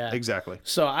 subsequently, Yeah, yeah. exactly.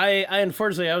 So I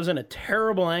unfortunately, I was in a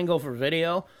terrible angle for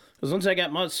video. Because once I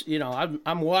got much,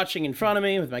 I'm watching in front of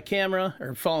me with my camera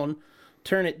or phone,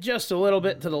 turn it just a little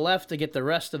bit to the left to get the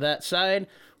rest of that side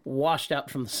washed out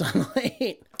from the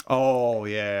sunlight. Oh,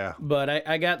 yeah. But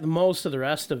I got most of the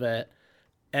rest of it.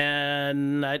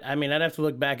 And I mean, I'd have to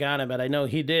look back on it, but I know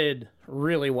he did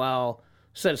really well.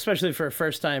 Said, especially for a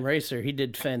first time racer, he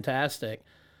did fantastic.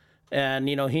 And,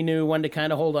 he knew when to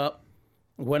kind of hold up,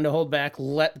 when to hold back,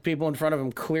 let the people in front of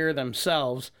him clear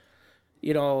themselves.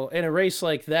 In a race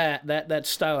like that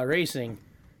style of racing,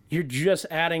 you're just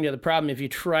adding to the problem if you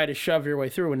try to shove your way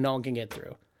through and no one can get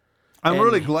through. I'm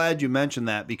really glad you mentioned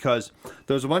that because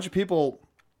there was a bunch of people.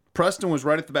 Preston was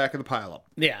right at the back of the pileup.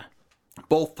 Yeah.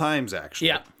 Both times, actually.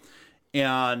 Yeah.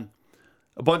 And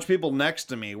a bunch of people next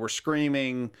to me were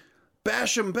screaming,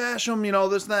 bash him, this and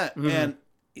that. Mm-hmm. And,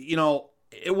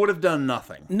 it would have done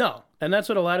nothing. No. And that's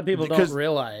what a lot of people Because don't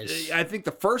realize. I think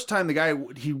the first time the guy,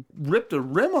 he ripped a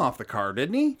rim off the car,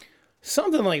 didn't he?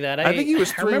 Something like that. I think he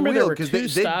was I remember there three-wheeled were because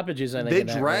two stoppages, I think, they in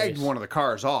that dragged race. one of the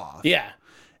cars off. Yeah.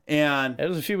 And It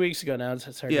was a few weeks ago now. It's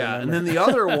hard to yeah, remember. and then the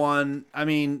other one, I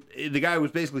mean, the guy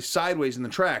was basically sideways in the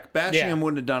track. Bashing Yeah. him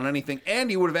wouldn't have done anything, and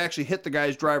he would have actually hit the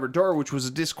guy's driver door, which was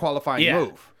a disqualifying Yeah.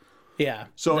 move. Yeah.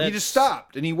 So he That's- just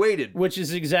stopped, and he waited. Which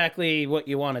is exactly what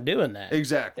you want to do in that.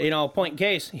 Exactly. Point in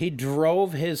case, he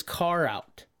drove his car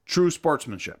out. True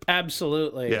sportsmanship.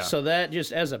 Absolutely. Yeah. So that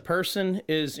just as a person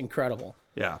is incredible.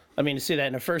 Yeah. I mean, to see that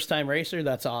in a first-time racer,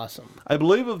 that's awesome. I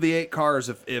believe of the 8 cars,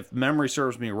 if memory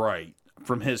serves me right,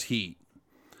 from his heat,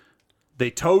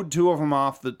 they towed 2 of them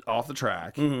off the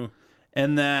track,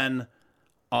 and then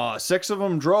 6 of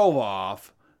them drove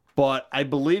off. But I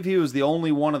believe he was the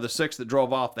only one of the 6 that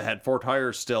drove off that had 4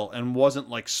 tires still and wasn't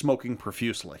like smoking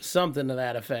profusely. Something to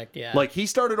that effect, yeah. Like he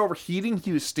started overheating,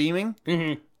 he was steaming,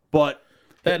 but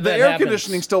The air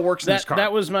conditioning still works in this car.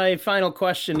 That was my final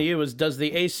question to you: was does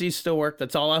the AC still work?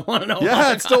 That's all I want to know.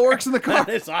 Yeah, it still works in the car.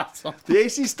 That is awesome. The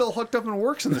AC still hooked up and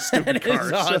works in this stupid car.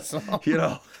 Is awesome. So, you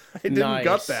know, I didn't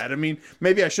gut that. I mean,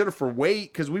 maybe I should have for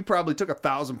weight because we probably took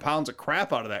 1,000 pounds of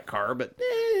crap out of that car. But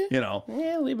you know,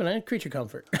 yeah, leave it in creature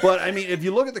comfort. But I mean, if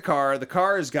you look at the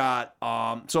car has got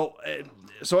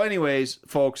So anyways,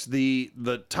 folks, the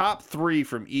top 3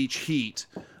 from each heat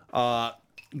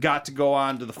got to go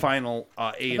on to the final A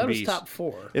and B. That was top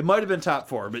 4. It might have been top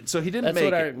 4, but so he didn't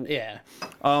make it. Yeah.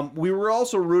 We were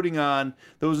also rooting on.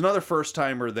 There was another first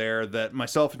timer there that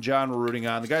myself and John were rooting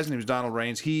on. The guy's name is Donald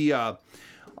Rains. He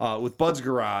with Bud's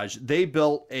Garage, they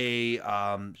built a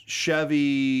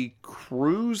Chevy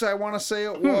Cruze. I want to say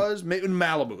it was maybe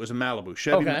Malibu. It was a Malibu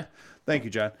Chevy. Okay. Thank you,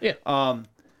 John. Yeah.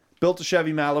 Built a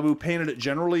Chevy Malibu, painted it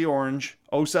generally orange,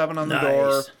 07 on the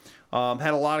door.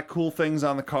 Had a lot of cool things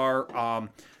on the car.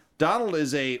 Donald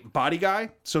is a body guy,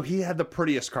 so he had the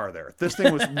prettiest car there. This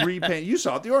thing was repainted. You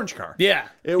saw it, the orange car. Yeah.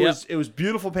 It was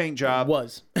beautiful paint job.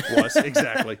 Was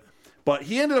exactly. But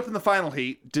he ended up in the final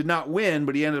heat. Did not win,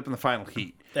 but he ended up in the final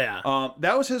heat. Yeah.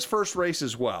 That was his first race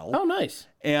as well. Oh, nice.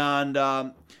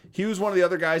 And he was one of the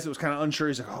other guys that was kind of unsure.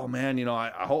 He's like, oh, man, you know, I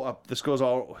hope this goes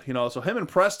all, you know. So him and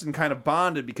Preston kind of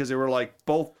bonded because they were like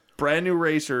both brand new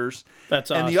racers.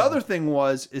 That's awesome. And the other thing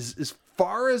was, as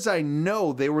far as I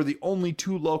know, they were the only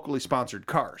 2 locally sponsored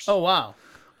cars. Oh, wow.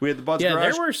 We had the Bud's Garage.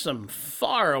 Yeah, there were some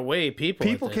far away people.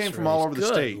 People came from all over the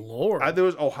state. Lord. There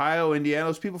was Ohio, Indiana. There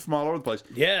was people from all over the place.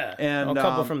 Yeah. And a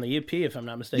couple from the UP, if I'm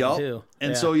not mistaken, too.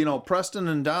 And so, you know, Preston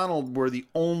and Donald were the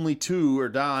only 2, or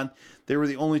Don, they were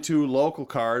the only 2 local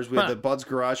cars. We had the Bud's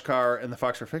Garage car and the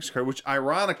Foxfire Fix car, which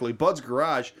ironically, Bud's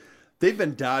Garage, they've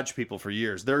been Dodge people for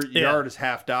years. Their yard is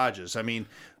half Dodges. I mean,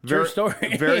 true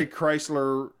story. Very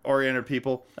Chrysler-oriented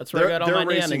people. That's where I got all my neon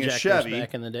racing injectors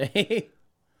back in the day.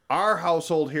 Our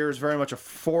household here is very much a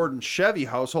Ford and Chevy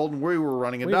household, and we were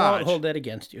running a we Dodge. We won't hold that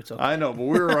against you. It's okay. I know, but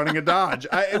we were running a Dodge.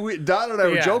 Don and I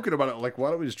were joking about it, like,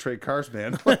 why don't we just trade cars,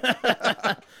 man?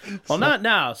 Well, not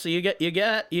now. So you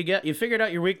figured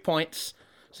out your weak points,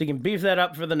 so you can beef that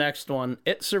up for the next one.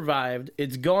 It survived.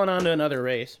 It's going on to another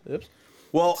race. Oops.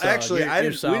 Well, so actually,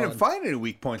 we didn't find any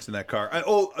weak points in that car.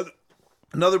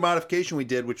 Another modification we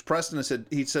did, which Preston said,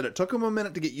 he said it took him a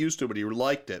minute to get used to, but he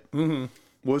liked it. Mm-hmm.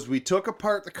 Was we took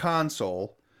apart the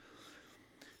console,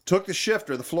 took the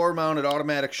shifter, the floor-mounted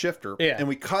automatic shifter, and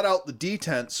we cut out the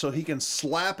detent so he can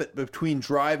slap it between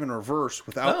drive and reverse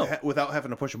without having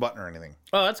to push a button or anything.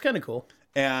 Oh, that's kind of cool.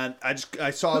 And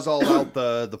I saw all out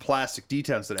the plastic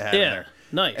detents that it had in there.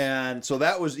 Nice. And so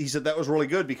he said that was really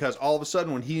good because all of a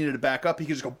sudden when he needed to back up, he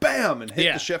could just go bam and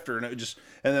hit the shifter, and it would just,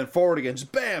 and then forward again,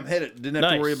 just bam, hit it. Didn't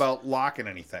have to worry about locking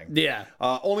anything. Yeah.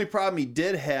 Only problem he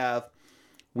did have,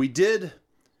 we did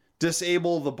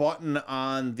disable the button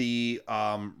on the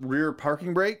rear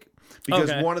parking brake because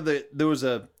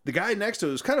the guy next to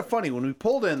it was kind of funny. When we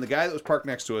pulled in, the guy that was parked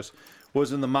next to us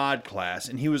was in the mod class,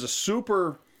 and he was a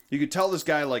super, you could tell this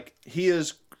guy, like, he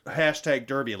is hashtag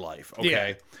Derby life, okay?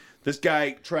 Yeah. This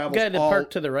guy travels the guy that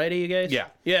parked to the right of you guys? Yeah.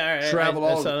 Yeah, all right. Traveled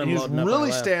all. He was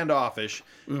really standoffish,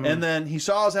 and then he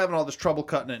saw I was having all this trouble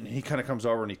cutting it, and he kind of comes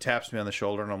over and he taps me on the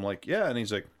shoulder, and I'm like, yeah, and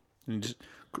he's like, and he just,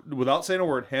 without saying a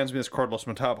word, hands me this cordless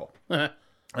Metabo.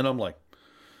 And I'm like,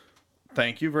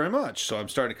 thank you very much. So I'm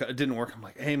starting to cut. It didn't work. I'm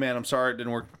like, hey, man, I'm sorry it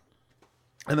didn't work.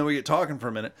 And then we get talking for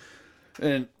a minute.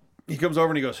 And he comes over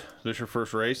and he goes, is this your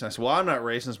first race? And I said, well, I'm not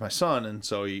racing. It's my son. And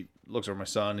so he looks over my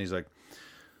son. And he's like,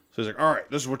 all right,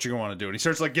 this is what you're going to want to do. And he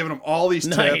starts like giving him all these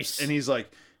tips. And he's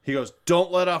like, he goes, don't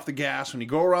let off the gas. When you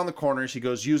go around the corners, he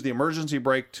goes, use the emergency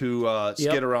brake to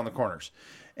skid around the corners.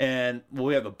 And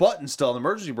we have the button still on the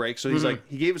emergency brake. So he's like,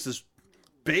 he gave us this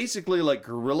basically like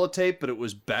Gorilla Tape, but it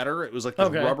was better. It was like this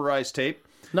rubberized tape.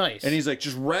 Nice. And he's like,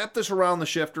 just wrap this around the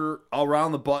shifter,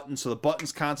 around the button, so the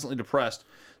button's constantly depressed,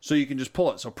 so you can just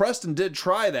pull it. So Preston did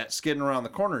try that skidding around the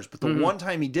corners, but the one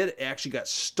time he did it actually got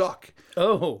stuck.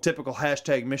 Oh. Typical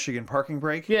hashtag Michigan parking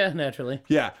brake. Yeah, naturally.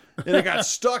 Yeah. And it got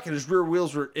stuck, and his rear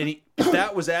wheels were, and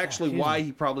that was actually why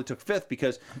he probably took fifth,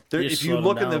 because if you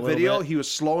look in the video, he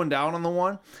was slowing down on the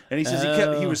one, and he says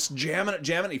he was jamming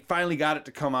it. He finally got it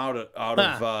to come out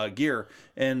of gear,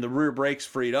 and the rear brakes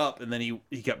freed up, and then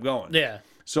he kept going. Yeah.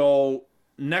 So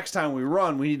next time we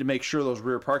run, we need to make sure those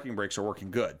rear parking brakes are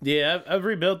working good. Yeah, I've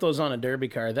rebuilt those on a Derby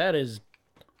car. That is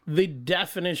the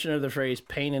definition of the phrase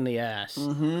pain in the ass.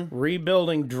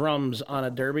 Rebuilding drums on a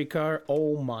Derby car,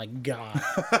 oh my God.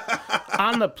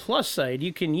 On the plus side,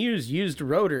 you can use used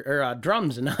rotor or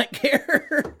drums and not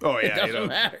care. Oh yeah, it doesn't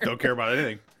matter. Don't care about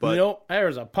anything. But nope,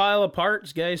 there's a pile of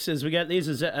parts. Guy says we got these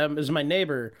as my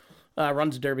neighbor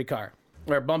runs a Derby car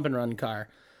or a bump and run car.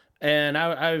 And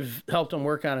I've helped him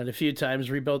work on it a few times,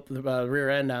 rebuilt the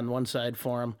rear end on one side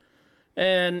for him.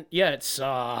 And yeah, it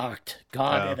sucked.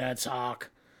 God, did that suck.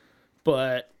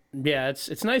 But yeah,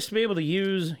 it's nice to be able to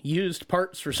use used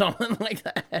parts for something like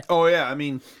that. Oh yeah, I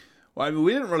mean,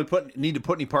 we didn't really need to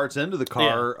put any parts into the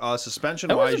car. Suspension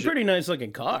That wise, was a pretty nice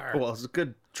looking car. well, it's a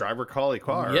good driver quality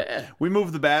car. Yeah. We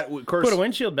moved the of course. Put a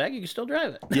windshield back, you can still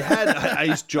drive it. You had. I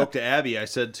used to joke to Abby. I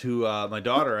said to my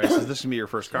daughter, I said, "This is gonna be your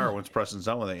first car once Preston's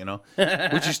done with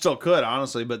it," which you still could,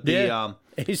 honestly. But the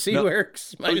AC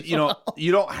works.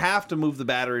 you don't have to move the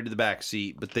battery to the back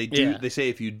seat, but they do. Yeah. They say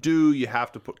if you do, you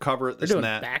have to cover it. This They're doing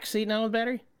and that. back seat now with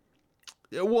battery?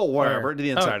 Well, whatever to the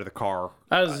inside of the car.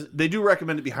 They do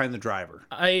recommend it behind the driver.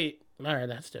 All right,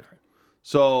 that's different.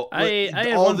 So I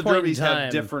had all one the point in derbies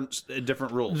have time-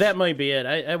 different rules. That might be it.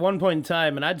 At one point in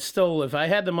time, and I'd still, if I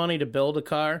had the money to build a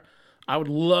car, I would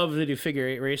love to do figure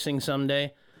eight racing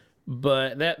someday.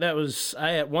 But that was,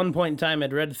 at one point in time,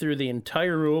 I'd read through the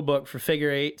entire rule book for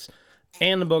figure eights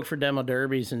and the book for demo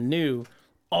derbies and knew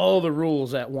all the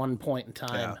rules at one point in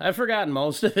time. I've forgotten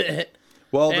most of it.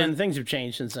 Well, and things have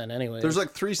changed since then anyway. There's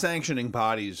like 3 sanctioning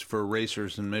bodies for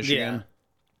racers in Michigan.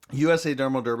 USA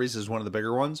Demo Derbies is one of the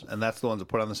bigger ones, and that's the ones that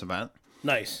put on this event.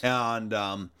 Nice.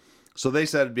 And so they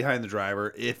said behind the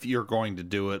driver, if you're going to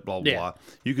do it, blah, blah, blah.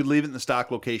 You could leave it in the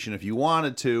stock location if you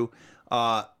wanted to.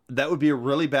 That would be a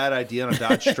really bad idea on a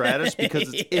Dodge Stratus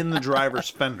because it's in the driver's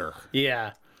fender.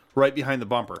 Yeah. Right behind the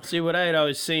bumper. See, what I had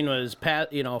always seen was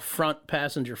front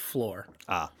passenger floor.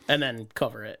 And then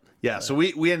cover it. Yeah, so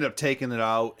we ended up taking it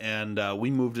out, and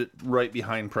we moved it right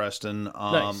behind Preston.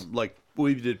 Nice. Like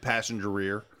we did passenger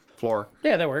rear floor.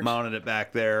 Yeah, that works. Mounted it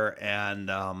back there, and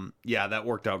that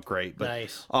worked out great. But,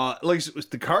 nice. Like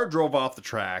the car drove off the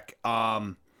track.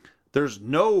 There's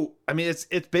no, I mean,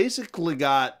 it's basically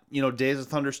got Days of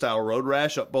Thunder style road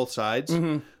rash up both sides,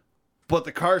 but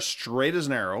the car's straight as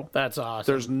an arrow. That's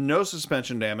awesome. There's no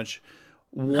suspension damage.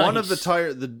 One of the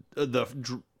tire,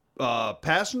 the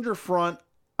passenger front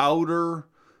outer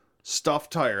stuff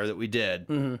tire that we did,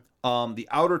 the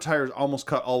outer tire is almost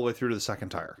cut all the way through to the second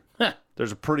tire.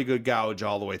 There's a pretty good gouge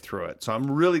all the way through it. So I'm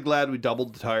really glad we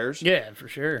doubled the tires. Yeah, for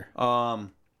sure.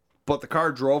 But the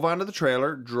car drove onto the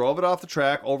trailer, drove it off the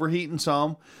track, overheating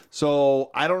some. So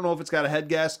I don't know if it's got a head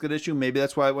gasket issue. Maybe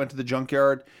that's why it went to the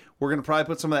junkyard. We're going to probably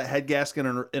put some of that head gasket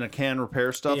in a can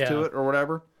repair stuff to it or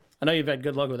whatever. I know you've had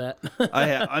good luck with that.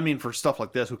 I mean, for stuff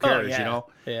like this, who cares,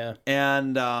 Yeah.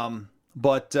 And,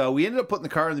 but we ended up putting the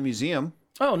car in the museum.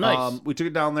 Oh, nice. We took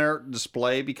it down there,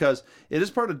 display, because it is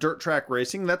part of dirt track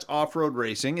racing. That's off-road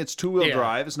racing. It's two-wheel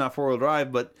drive. It's not four-wheel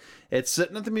drive, but it's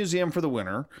sitting at the museum for the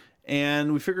winter.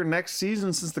 And we figured next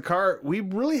season, since the car, we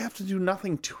really have to do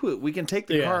nothing to it. We can take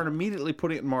the car and immediately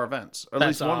put it in more events, or at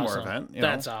least one more event.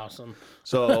 That's awesome.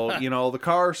 So, the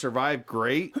car survived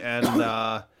great,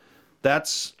 and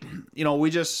that's, we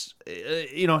just,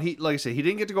 he, like I said, he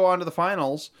didn't get to go on to the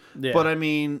finals, but I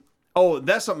mean,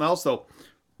 that's something else though.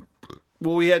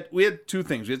 Well, we had 2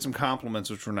 things. We had some compliments,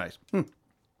 which were nice.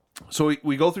 So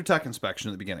we go through tech inspection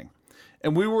at the beginning.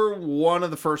 And we were one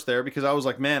of the first there because I was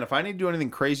like, man, if I need to do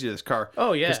anything crazy to this car.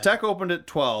 Oh, yeah. Because tech opened at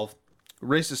 12.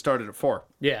 Races started at 4.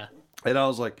 Yeah. And I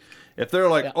was like, if they're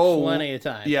like, plenty of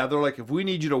time. Yeah, they're like, if we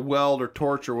need you to weld or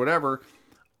torch or whatever,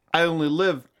 I only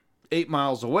live 8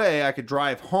 miles away. I could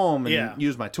drive home and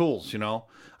use my tools,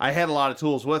 I had a lot of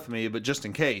tools with me, but just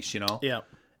in case, Yeah.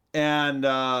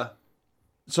 And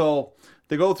so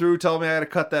they go through, tell me I got to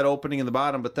cut that opening in the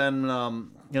bottom, but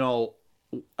then,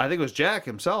 I think it was Jack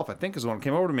himself, is the one who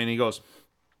came over to me, and he goes,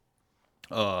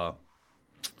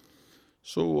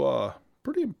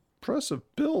 pretty impressive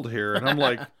build here. And I'm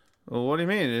like, well, what do you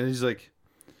mean? And he's like,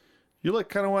 you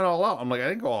kind of went all out. I'm like, I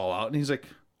didn't go all out. And he's like,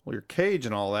 well, your cage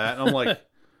and all that. And I'm like,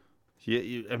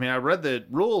 I read the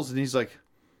rules. And he's like,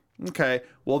 okay.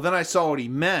 Well, then I saw what he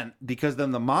meant, because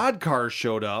then the mod cars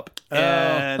showed up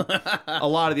and a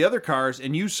lot of the other cars,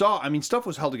 and you saw, stuff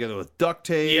was held together with duct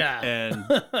tape and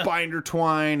binder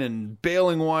twine and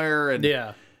baling wire, and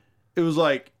it was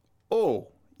like, oh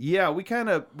yeah, we kind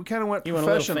of went you professional. Went a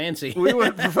little fancy. We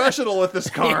went professional with this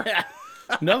car.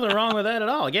 Nothing wrong with that at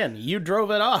all. Again, you drove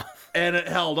it off, and it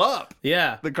held up.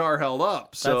 Yeah, the car held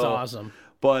up. So that's awesome.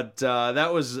 But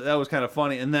that was kind of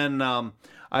funny, and then.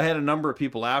 I had a number of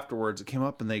people afterwards that came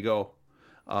up and they go,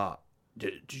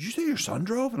 did you say your son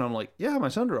drove? And I'm like, yeah, my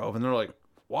son drove. And they're like,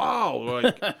 wow.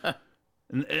 Like,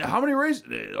 and how many races?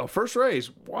 First race.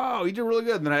 Wow, he did really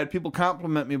good. And then I had people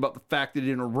compliment me about the fact that he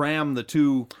didn't ram the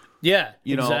 2. Yeah,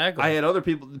 exactly. I had other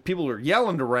people were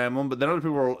yelling to ram them, but then other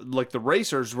people were like, the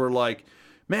racers were like,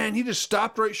 man, he just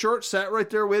stopped right short, sat right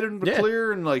there, waited to Yeah.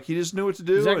 clear, and like he just knew what to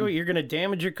do. Exactly. and- You're going to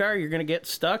damage your car. You're going to get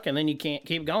stuck, and then you can't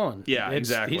keep going. Yeah,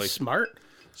 exactly. He's smart.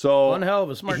 So One hell of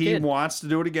a smart he kid. wants to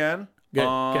do it again.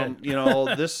 Good. You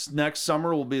know, this next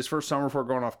summer will be his first summer before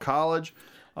going off college.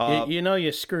 You know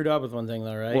you screwed up with one thing,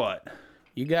 though, right? What?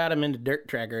 You got him into dirt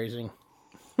track racing.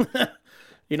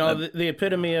 You know, the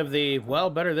epitome of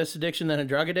better this addiction than a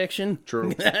drug addiction.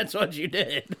 True. That's what you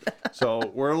did. So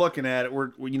we're looking at it.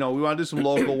 We want to do some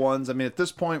local ones. I mean, at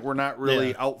this point, we're not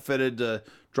really outfitted to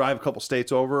drive a couple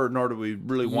states over, nor do we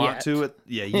really want Yet. to.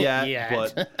 Yet.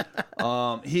 Yet.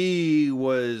 But he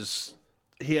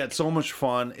had so much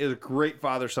fun. It was a great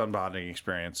father-son bonding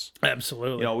experience.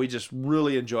 Absolutely. You know, we just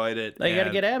really enjoyed it. Now you got to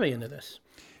and get Abby into this.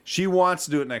 She wants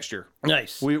to do it next year.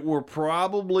 Nice. We're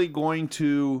probably going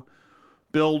to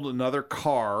build another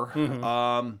car.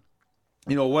 Mm-hmm.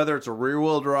 You know, whether it's a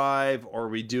rear-wheel drive or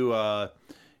we do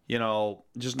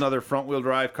just another front-wheel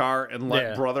drive car and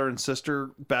let brother and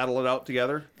sister battle it out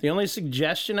together. The only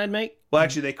suggestion I'd make, Well,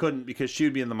 actually, they couldn't because she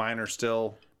would be in the minor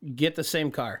still. get the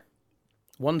same car.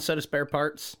 One set of spare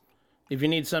parts. If you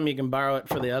need some, you can borrow it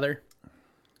for the other.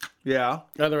 Yeah.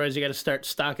 Otherwise, you got to start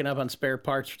stocking up on spare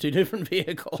parts for 2 different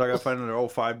vehicles. So I got to find another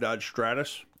 05 Dodge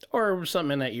Stratus. Or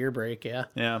something in that ear brake, yeah.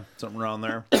 Yeah, something around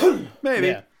there. Maybe.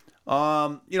 Yeah.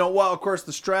 Of course,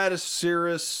 the Stratus,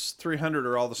 Cirrus, 300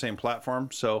 are all the same platform.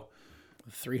 So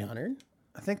 300?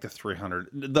 I think the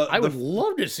 300. I would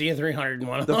love to see a 300 in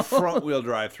one of The those. front wheel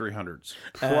drive 300s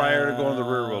prior to going to the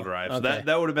rear wheel drive. So okay.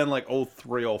 that would have been like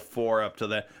 03, 04 up to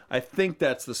that. I think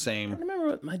that's the same. I remember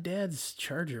what my dad's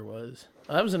Charger was.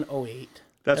 That was an 08.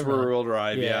 That's rear wheel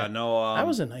drive. Yeah. No. That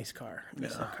was a nice car. I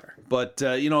miss that car. But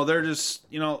they're just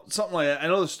something like that. I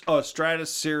know this.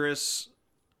 Stratus, Cirrus,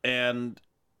 and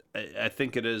I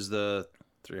think it is the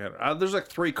 300. There's like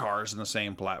 3 cars in the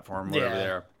same platform, whatever they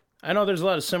are. I know there's a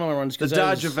lot of similar ones. The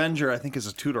Dodge Avenger, I think, is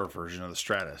a 2-door version of the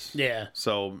Stratus. Yeah.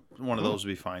 So one of those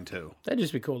would be fine too. That'd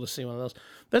just be cool to see one of those.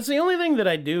 That's the only thing that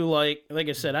I do like. Like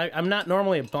I said, I'm not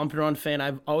normally a bump and run fan.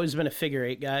 I've always been a figure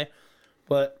 8 guy.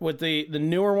 But with the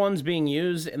newer ones being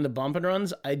used in the bump and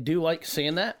runs, I do like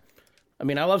seeing that. I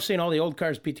mean, I love seeing all the old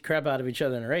cars beat the crap out of each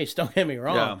other in a race. Don't get me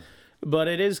wrong. Yeah. But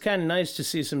it is kind of nice to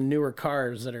see some newer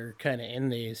cars that are kind of in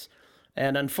these.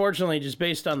 And unfortunately, just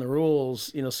based on the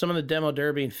rules, some of the demo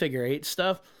derby and figure 8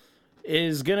 stuff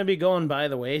is going to be going by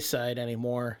the wayside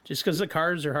anymore just because the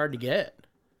cars are hard to get.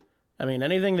 I mean,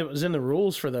 anything that was in the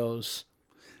rules for those.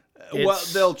 Well,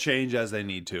 they'll change as they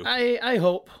need to. I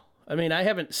hope. I mean, I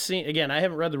haven't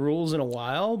read the rules in a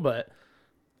while, but,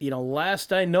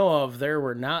 last I know of, there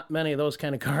were not many of those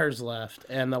kind of cars left.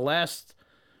 And the last,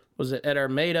 was it at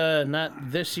Armada,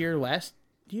 not this year, last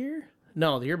year?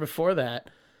 No, the year before that.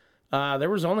 There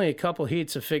was only a couple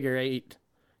heats of figure 8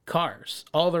 cars.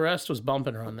 All the rest was bump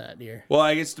and run that year. Well,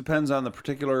 I guess it depends on the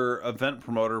particular event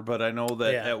promoter, but I know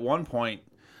that at one point,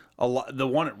 the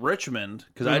one at Richmond,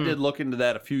 because I did look into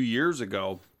that a few years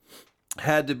ago,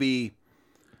 had to be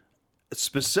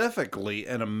specifically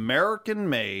an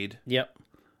American-made, Yep.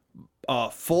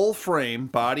 full frame,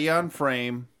 body on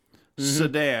frame,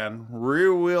 sedan,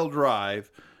 rear-wheel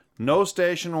drive. No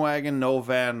station wagon, no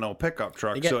van, no pickup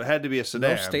truck. So it had to be a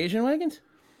sedan. No station wagons?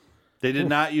 They did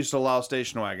not used to allow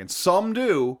station wagons. Some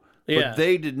do, but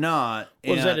they did not.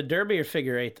 Was that a derby or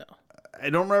figure 8, though? I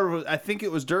don't remember. I think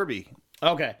it was Derby.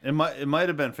 Okay. It might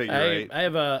have been figure 8. I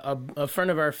have a friend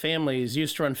of our family's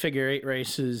used to run figure 8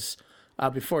 races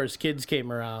before his kids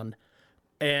came around,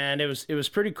 and it was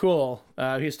pretty cool.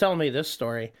 He was telling me this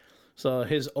story. So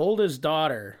his oldest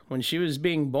daughter, when she was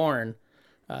being born,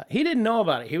 he didn't know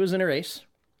about it. He was in a race.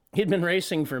 He'd been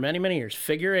racing for many, many years.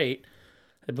 Figure 8.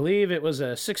 I believe it was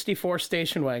a 64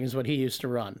 station wagon is what he used to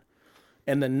run.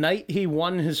 And the night he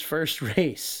won his first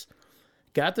race,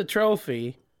 got the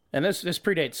trophy, and this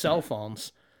predates cell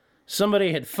phones,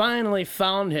 somebody had finally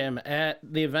found him at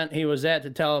the event he was at to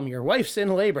tell him, your wife's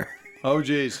in labor. Oh,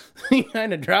 geez. He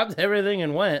kind of dropped everything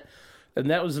and went. And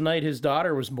that was the night his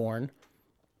daughter was born.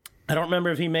 I don't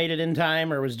remember if he made it in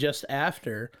time or was just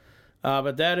after.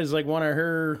 But that is like one of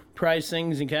her prize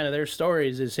things and kind of their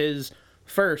stories is his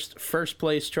first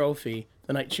place trophy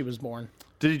the night she was born.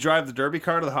 Did he drive the Derby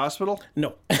car to the hospital?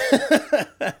 No.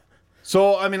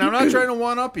 So, I mean, I'm not trying to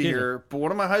one-up you here, but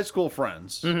one of my high school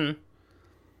friends,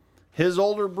 his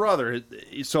older brother,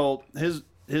 so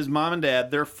his mom and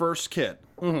dad, their first kid,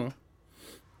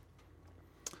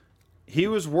 he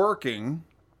was working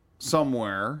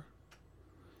somewhere,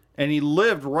 and he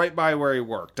lived right by where he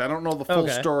worked. I don't know the full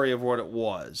story of what it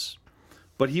was,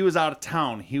 but he was out of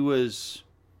town. He was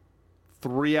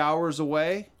 3 hours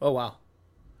away. Oh, wow.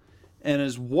 And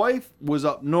his wife was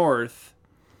up north,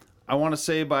 I want to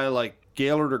say by like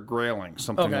Gaylord or Grayling,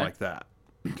 something Okay. like that.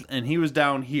 And he was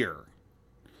down here.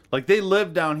 Like, they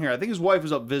lived down here. I think his wife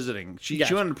was up visiting. She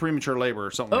Gotcha. went into premature labor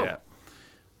or something like that.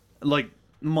 Like,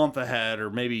 a month ahead or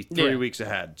maybe 3 weeks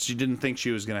ahead. She didn't think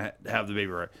she was going to have the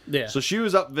baby right. Yeah. So she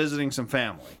was up visiting some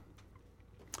family.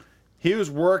 He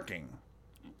was working.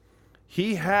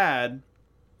 He had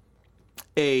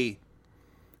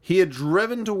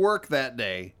driven to work that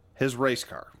day his race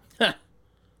car.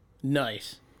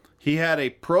 Nice. He had a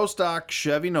Pro Stock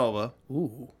Chevy Nova,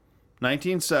 Ooh.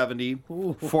 1970,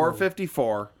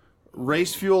 454,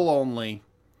 race fuel only,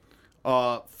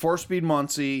 4-speed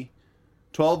Muncie,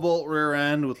 12-volt rear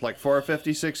end with like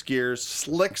 456 gears,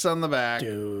 slicks on the back.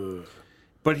 Dude.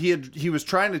 But he was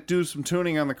trying to do some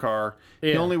tuning on the car.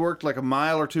 He Yeah. only worked like a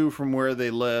mile or two from where they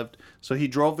lived, so he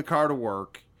drove the car to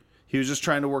work. He was just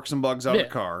trying to work some bugs out of the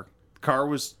car. The car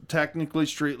was technically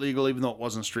street legal, even though it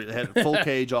wasn't street. It had full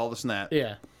cage, all this and that.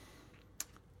 Yeah.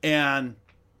 And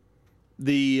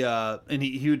he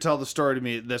would tell the story to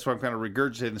me. That's why I'm kind of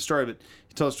regurgitating the story, but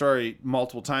he told the story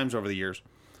multiple times over the years.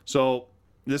 So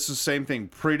this is the same thing.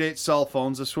 Predates cell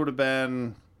phones. This would have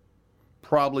been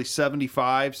probably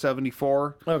 75,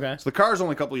 74. Okay. So the car's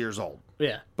only a couple years old,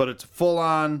 Yeah. but it's a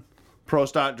full-on Pro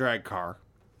Stock drag car.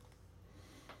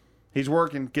 He's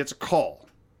working, gets a call.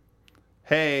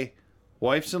 Hey,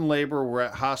 wife's in labor. We're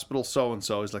at hospital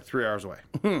so-and-so. He's like 3 hours away.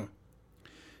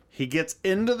 He gets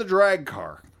into the drag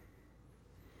car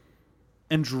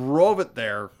and drove it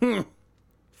there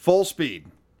full speed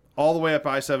all the way up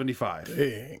I-75.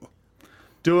 Dang.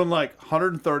 Doing like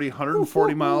 130,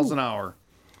 140 miles an hour.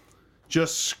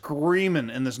 Just screaming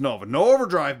in this Nova. No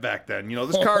overdrive back then. You know,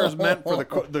 this car is meant for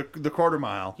the quarter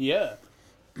mile. Yeah.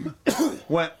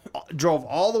 Drove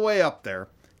all the way up there.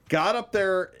 Got up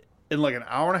there in like an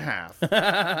hour and a half.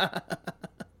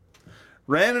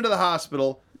 Ran into the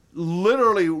hospital.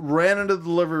 Literally ran into the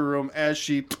delivery room as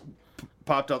she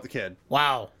popped out the kid.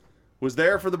 Wow. Was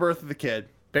there for the birth of the kid.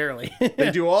 Barely.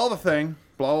 They do all the thing.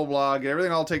 Blah, blah, blah. Get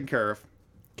everything all taken care of.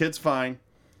 Kid's fine.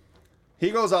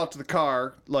 He goes out to the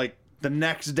car like the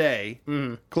next day.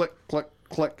 Click, click,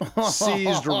 click.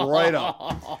 Seized right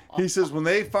up. He says when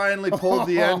they finally pulled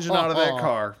the engine out of that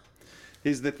car,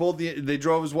 they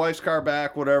drove his wife's car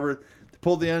back, whatever. They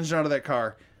pulled the engine out of that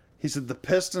car. He said the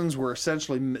pistons were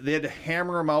essentially, they had to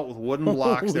hammer them out with wooden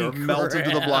blocks. They were melted to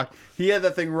the block. He had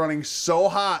that thing running so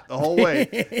hot the whole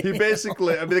way. He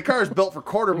basically, I mean, the car is built for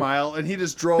quarter mile, and he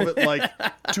just drove it like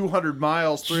 200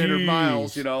 miles, 300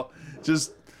 miles, you know,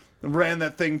 just ran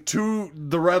that thing to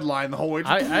the red line the whole way.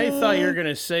 I thought you were going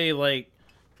to say, like,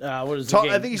 what is the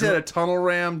I think he said a tunnel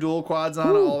ram, dual quads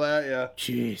on it, all that, yeah.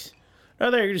 Jeez. I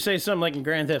thought you were going to say something like in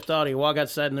Grand Theft Auto. You walk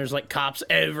outside and there's like cops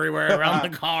everywhere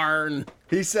around the car. And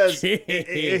he says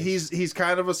he's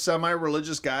kind of a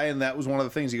semi-religious guy, and that was one of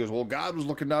the things. He goes, well, God was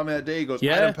looking down that day. He goes, I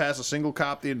didn't pass a single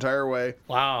cop the entire way.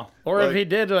 Wow. Or if he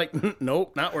did, like,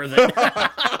 nope, not worth it.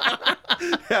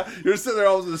 Yeah, you're sitting there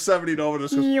almost in the 70 Nova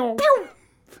just goes, pew!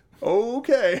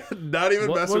 Okay, not even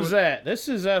What messing was with that? This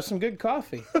is some good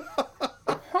coffee.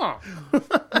 Huh.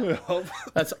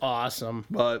 That's awesome.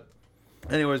 But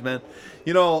anyways, man,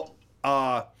 you know,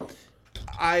 I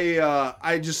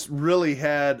just really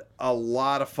had a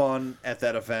lot of fun at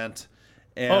that event.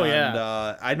 And,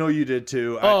 I know you did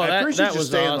too. I appreciate that you was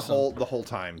staying awesome. the whole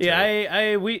time. Too.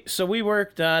 Yeah, we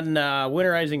worked on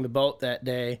winterizing the boat that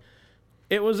day.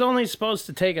 It was only supposed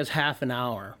to take us half an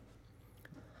hour.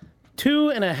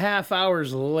 2.5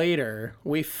 hours later,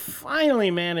 we finally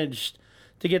managed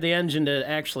to get the engine to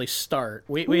actually start.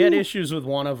 We had issues with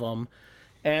one of them,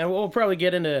 and we'll probably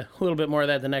get into a little bit more of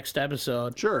that the next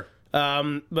episode. Sure.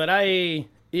 But it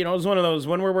was one of those,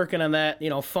 when we're working on that,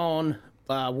 phone,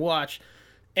 watch,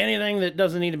 anything that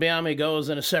doesn't need to be on me goes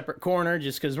in a separate corner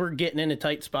just because we're getting into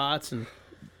tight spots and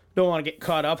don't want to get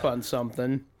caught up on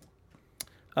something.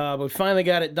 But we finally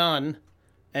got it done,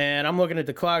 and I'm looking at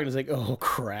the clock and it's like, oh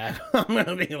crap, I'm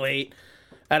gonna be late.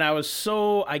 And I was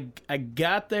I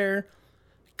got there,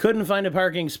 couldn't find a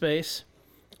parking space.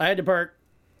 I had to park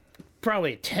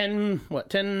probably 10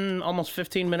 almost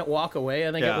 15-minute walk away,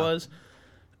 I think it was.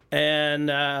 And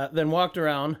then walked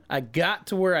around. I got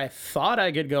to where I thought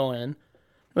I could go in.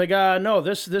 Like, no,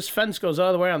 this fence goes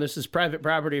all the way around. This is private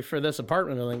property for this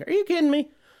apartment building. Are you kidding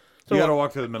me? So You got to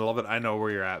walk through the middle of it. I know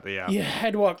where you're at, but yeah. Yeah, I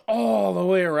had to walk all the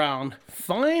way around.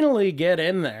 Finally get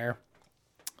in there.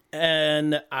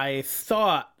 And I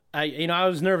thought, I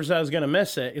was nervous I was going to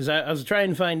miss it because I was trying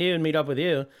to find you and meet up with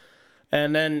you.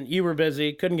 And then you were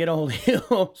busy, couldn't get a hold of you.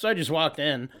 So I just walked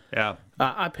in. Yeah.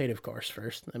 I paid, of course,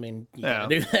 first. I mean, you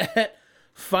gotta do that.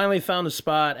 Finally found a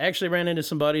spot. Actually ran into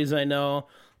some buddies I know.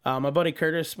 My buddy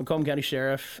Curtis, Macomb County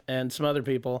Sheriff, and some other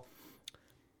people.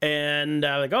 And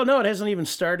like, oh, no, it hasn't even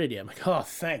started yet. I'm like, oh,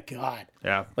 thank God.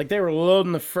 Yeah. Like, they were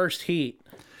loading the first heat.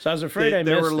 So I was afraid I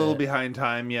missed it. They were a little behind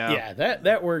time, yeah. Yeah,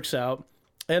 that works out.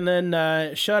 And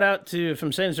then shout out to, if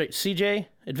I'm saying this right, CJ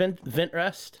at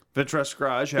Vintrest. Vintrest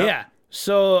Garage, yeah. Yeah.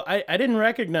 So I didn't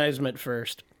recognize him at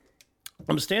first.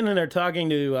 I'm standing there talking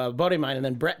to a buddy of mine, and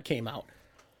then Brett came out.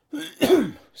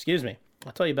 Excuse me.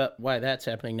 I'll tell you about why that's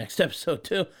happening next episode,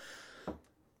 too.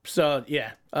 So,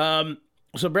 yeah.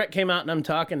 So Brett came out, and I'm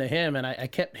talking to him, and I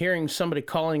kept hearing somebody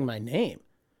calling my name.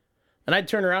 And I'd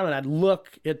turn around, and I'd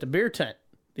look at the beer tent.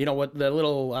 You know, what the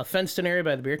little fenced-in area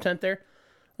by the beer tent there?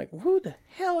 Like, who the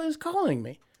hell is calling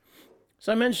me?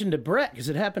 So I mentioned to Brett, because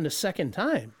it happened a second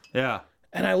time. Yeah.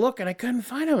 And I look, and I couldn't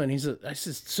find him. And I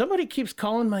says, somebody keeps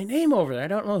calling my name over there. I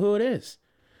don't know who it is.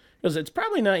 He goes, it's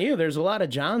probably not you. There's a lot of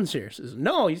Johns here. He says,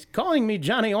 no, he's calling me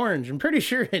Johnny Orange. I'm pretty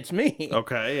sure it's me.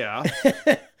 Okay, yeah.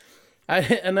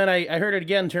 And then I heard it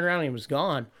again, turned around, and he was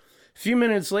gone. A few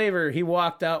minutes later, he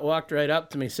walked right up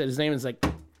to me, said his name is like,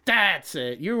 that's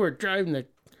it. You were driving the...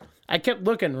 I kept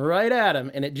looking right at him,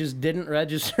 and it just didn't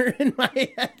register in my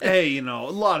head. Hey, you know,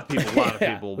 a lot of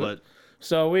people, but...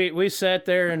 So we sat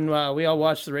there, and we all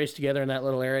watched the race together in that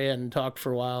little area and talked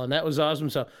for a while, and that was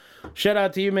awesome. So shout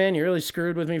out to you, man. You really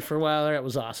screwed with me for a while there. That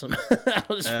was awesome. That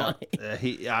was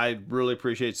funny. I really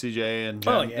appreciate CJ and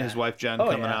Jen, his wife Jen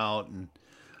coming out. And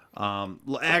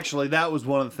actually, that was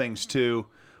one of the things, too.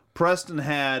 Preston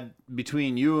had,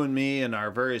 between you and me and our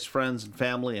various friends and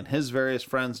family and his various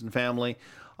friends and family,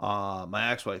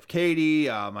 my ex-wife Katie,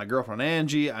 my girlfriend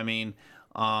Angie, I mean,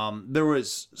 there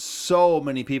was so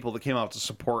many people that came out to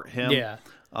support him. Yeah.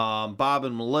 Bob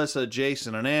and Melissa,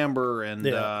 Jason and Amber,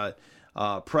 and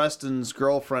Preston's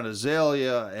girlfriend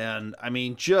Azalea, and I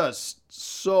mean, just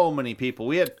so many people.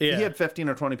 He had 15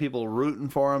 or 20 people rooting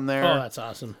for him there. Oh, that's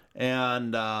awesome.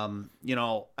 And you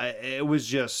know, it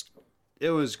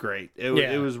was great.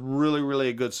 It was really, really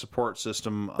a good support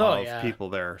system of people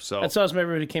there. So that's awesome.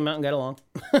 Everybody came out and got along.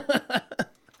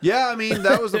 Yeah, I mean,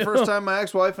 that was the first time my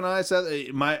ex-wife and I said,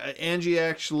 Angie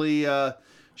actually,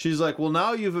 she's like, well,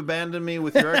 now you've abandoned me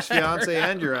with your ex-fiance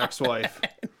and your ex-wife.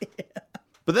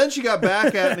 But then she got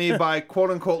back at me by,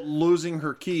 quote-unquote, losing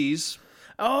her keys.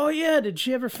 Oh, yeah. Did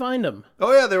she ever find them?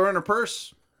 Oh, yeah, they were in her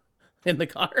purse. In the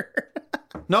car?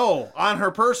 No, on her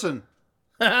person.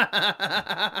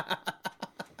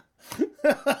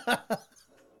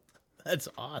 That's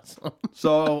awesome.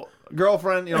 So,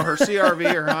 girlfriend, you know, her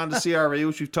CRV, her Honda CRV,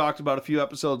 which we've talked about a few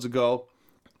episodes ago.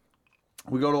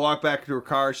 We go to walk back to her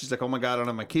car. She's like, oh my God, I don't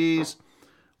have my keys.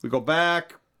 We go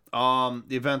back. The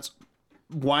event's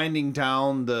winding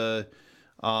down. The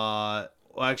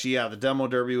demo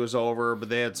derby was over, but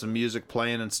they had some music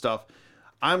playing and stuff.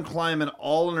 I'm climbing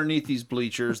all underneath these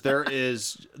bleachers. There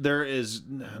is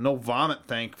no vomit,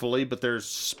 thankfully, but there's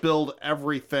spilled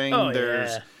everything. Oh,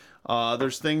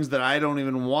 There's things that I don't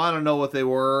even want to know what they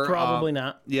were. Probably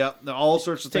not. Yeah, all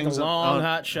sorts of things. Take a long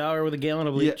hot shower with a gallon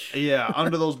of bleach. Yeah,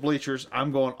 under those bleachers.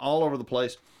 I'm going all over the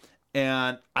place,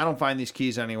 and I don't find these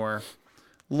keys anywhere.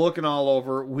 Looking all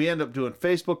over. We end up doing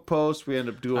Facebook posts. We end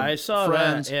up doing I saw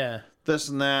friends, that, yeah. this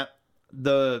and that.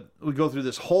 We go through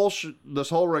this whole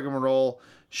rigmarole.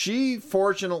 She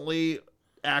fortunately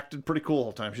acted pretty cool the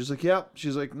whole time. She's like, yep.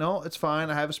 She's like, no, it's fine.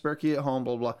 I have a spare key at home,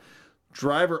 blah, blah.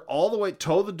 Drive her all the way,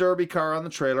 tow the derby car on the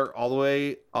trailer all the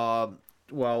way,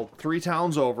 3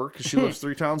 towns over, because she lives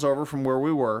 3 towns over from where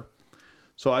we were.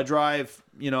 So I drive,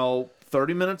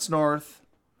 30 minutes north,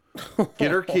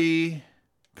 get her key,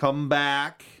 come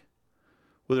back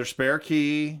with her spare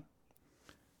key,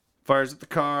 fires at the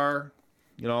car,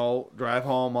 drive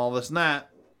home, all this and that.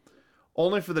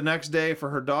 Only for the next day for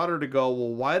her daughter to go,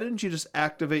 well, why didn't you just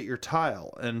activate your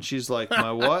tile? And she's like,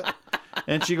 my what?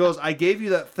 And she goes, I gave you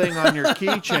that thing on your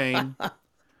keychain.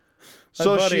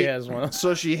 So she has one.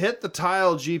 So she hit the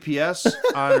tile GPS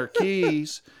on her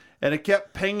keys, and it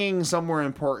kept pinging somewhere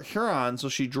in Port Huron. So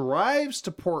she drives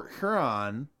to Port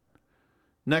Huron,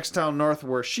 next town north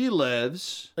where she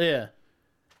lives. Yeah.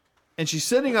 And she's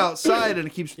sitting outside, and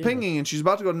it keeps pinging, and she's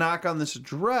about to go knock on this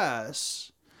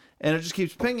address, and it just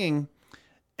keeps pinging.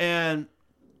 And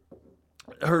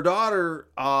her daughter,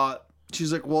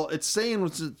 she's like, well, it's saying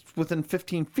it's within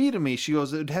 15 feet of me. She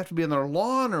goes, it'd have to be on their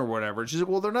lawn or whatever. And she's like,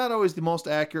 well, they're not always the most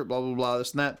accurate, blah, blah, blah,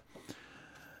 this and that.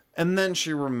 And then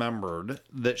she remembered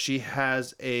that she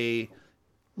has a,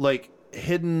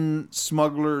 hidden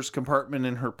smuggler's compartment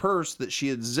in her purse that she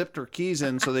had zipped her keys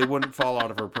in so they wouldn't fall out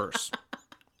of her purse.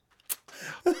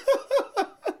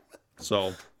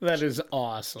 So that is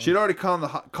awesome. She'd already called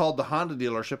the Honda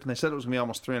dealership, and they said it was going to be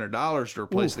almost $300 to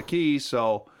replace the keys.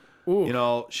 So,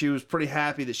 she was pretty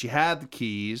happy that she had the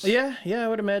keys. Yeah, I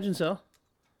would imagine so.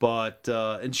 But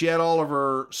and she had all of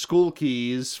her school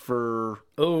keys for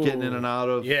getting in and out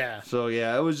of. Yeah. So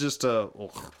yeah, it was just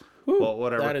well,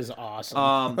 whatever. That is awesome.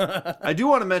 I do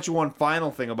want to mention one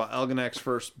final thing about Elginak's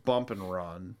first bump and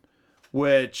run,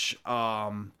 which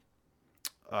was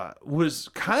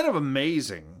kind of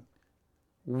amazing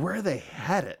where they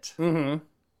had it. Mm-hmm.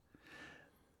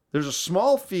 There's a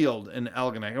small field in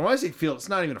Elginak. And when I say field, it's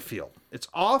not even a field. It's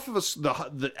off of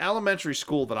the elementary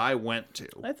school that I went to.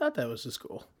 I thought that was the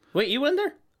school. Wait, you went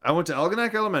there? I went to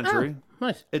Elginak Elementary. Oh,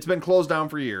 nice. It's been closed down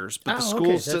for years, but the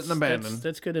school's sitting abandoned.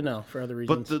 That's good to know for other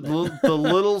But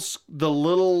reasons. the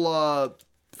little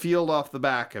field off the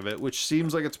back of it, which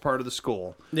seems like it's part of the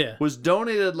school, was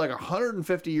donated like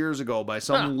 150 years ago by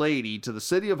some lady to the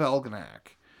city of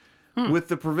Elginak, with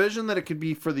the provision that it could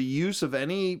be for the use of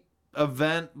any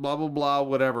event, blah blah blah,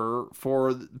 whatever,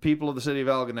 for the people of the city of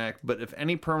Elginak. But if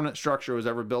any permanent structure was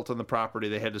ever built on the property,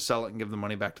 they had to sell it and give the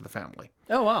money back to the family.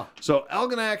 Oh wow! So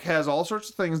Elginak has all sorts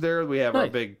of things there. We have our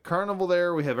big carnival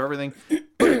there. We have everything,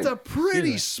 but it's a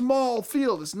pretty small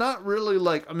field. It's not really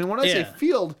like, I mean, when I say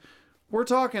field, we're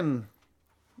talking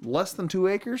less than 2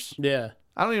 acres. Yeah.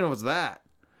 I don't even know if it's that.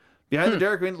 Behind the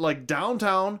Dairy Queen, like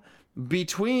downtown,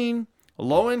 between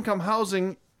low-income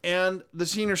housing and the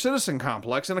senior citizen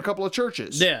complex and a couple of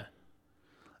churches. Yeah.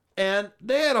 And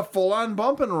they had a full-on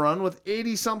bump and run with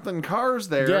 80-something cars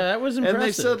there. Yeah, that was impressive. And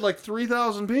they said like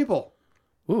 3,000 people.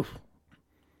 Oof.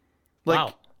 Like,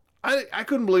 wow. I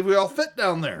couldn't believe we all fit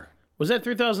down there. Was that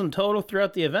 3,000 total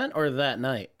throughout the event or that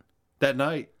night? That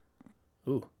night.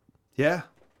 Ooh. Yeah.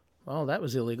 Well, that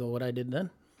was illegal what I did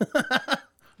then.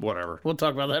 Whatever. We'll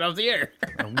talk about that off the air.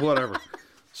 Whatever.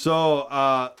 So,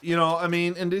 I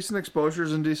mean, indecent exposure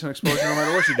is indecent exposure no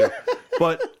matter what you do.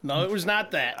 But no, it was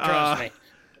not that. Trust me.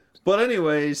 But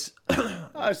anyways,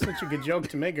 it's such a good joke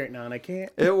to make right now, and I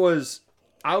can't. I was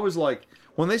like,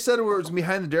 when they said it was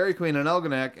behind the Dairy Queen in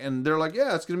Elginak, and they're like,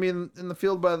 yeah, it's going to be in the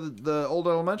field by the old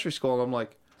elementary school. And I'm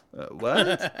like,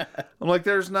 what? I'm like,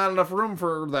 there's not enough room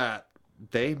for that.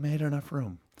 They made enough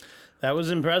room. That was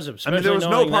impressive. I mean, there was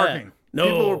no parking. That. No.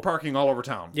 People were parking all over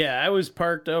town. Yeah, I was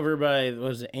parked over by,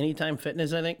 was it Anytime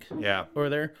Fitness, I think? Yeah. Over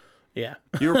there. Yeah.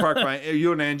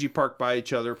 You and Angie parked by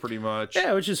each other pretty much.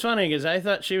 Yeah, which is funny because I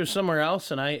thought she was somewhere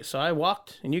else, and I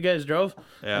walked, and you guys drove,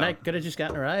 and I could have just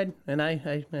gotten a ride, and I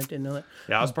didn't know that.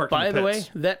 Yeah, I was parked By in the the way,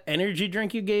 pits. that energy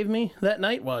drink you gave me that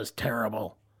night was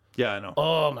terrible. Yeah, I know.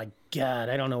 Oh my God,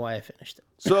 I don't know why I finished it.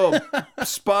 So,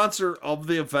 sponsor of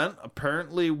the event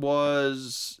apparently it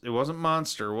wasn't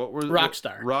Monster. What was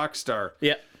Rockstar. Rockstar.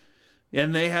 Yeah.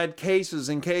 And they had cases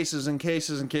and cases and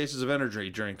cases and cases of energy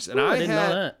drinks. And I didn't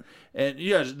know that. And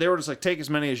yeah, they were just like, take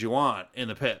as many as you want in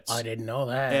the pits. I didn't know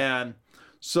that. And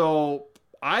so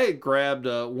I grabbed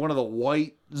one of the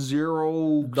white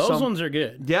zero. Those ones are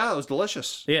good. Yeah, it was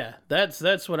delicious. Yeah,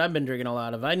 that's what I've been drinking a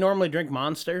lot of. I normally drink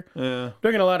Monster. Yeah.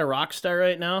 Drinking a lot of Rockstar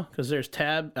right now because there's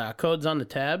codes on the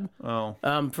tab. Oh.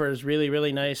 For his really,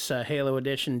 really nice Halo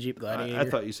Edition Jeep Gladiator. I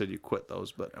thought you said you quit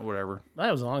those, but whatever. That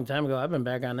was a long time ago. I've been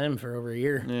back on them for over a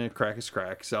year. Yeah, crack is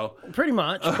crack. So pretty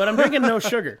much, but I'm drinking no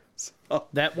sugar.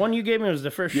 That one you gave me was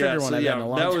the first sugar one I've had in a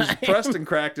long time. That was Preston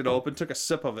cracked it open, took a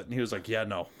sip of it, and he was like, "Yeah,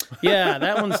 no." Yeah,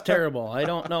 that one's terrible. I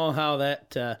don't know how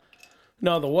that.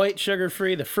 No, the white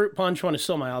sugar-free, the fruit punch one is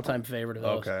still my all-time favorite of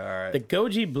those. Okay, all right. The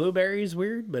goji blueberry is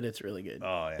weird, but it's really good.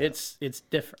 Oh yeah, it's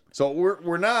different. So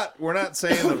we're not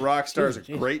saying that Rockstar is a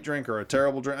great drink or a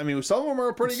terrible drink. I mean, some of them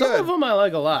are pretty good. Some of them I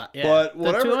like a lot. Yeah. But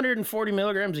whatever, the 240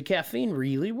 milligrams of caffeine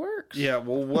really works. Yeah,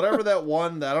 well, whatever that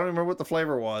one, I don't remember what the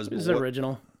flavor was. It was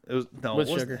original. It was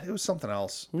with sugar. It was something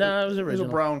else. No, it was original. It was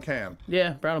a brown can.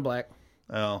 Yeah, brown and black.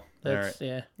 Oh, That's, all right.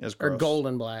 Yeah. That's gross. Or gold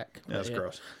and black. That's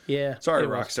gross. Yeah. Sorry,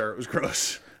 Rockstar. It was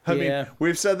gross. I mean,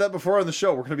 we've said that before on the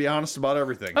show. We're going to be honest about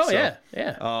everything. Oh, so,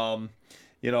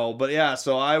 yeah. But yeah,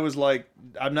 so I was like,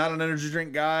 I'm not an energy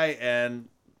drink guy, and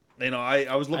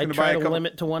I was looking to buy a couple.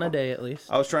 Limit to one a day at least.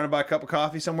 I was trying to buy a cup of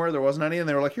coffee somewhere. There wasn't any, and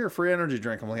they were like, "Here, free energy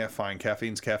drink." I'm like, "Yeah, fine.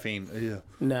 Caffeine's caffeine." Yeah.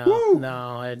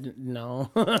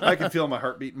 No. I can feel my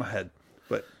heartbeat in my head,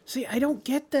 but see, I don't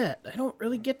get that. I don't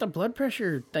really get the blood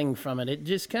pressure thing from it. It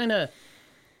just kind of.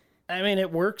 I mean,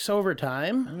 it works over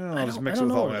time. I'll just mix it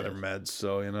with all my other meds,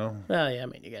 so Oh yeah, I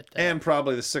mean, you get that. And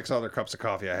probably the 6 other cups of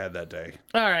coffee I had that day.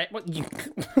 All right. Well,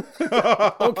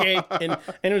 okay, and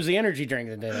it was the energy drink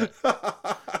that did it.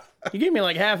 You gave me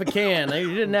like half a can.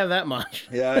 You didn't have that much.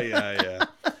 Yeah.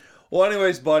 Well,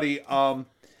 anyways, buddy,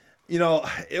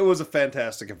 it was a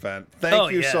fantastic event.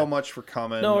 Thank you so much for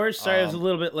coming. No worries. Sorry I was a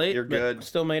little bit late. You're good.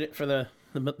 Still made it for the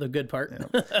good part.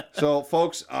 Yeah. So,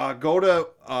 folks, go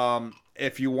to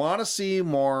if you want to see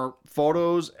more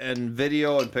photos and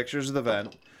video and pictures of the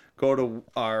event, go to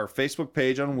our Facebook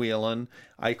page on Wheelin'.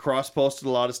 I cross-posted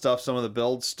a lot of stuff, some of the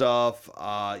build stuff.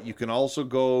 You can also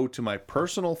go to my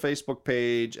personal Facebook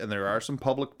page, and there are some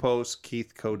public posts,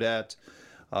 Keith Codet,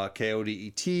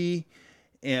 Kodet,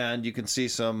 and you can see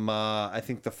some, I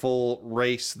think, the full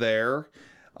race there.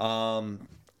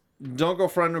 Don't go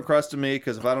friend request to me,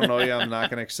 because if I don't know you, I'm not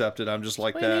going to accept it. I'm just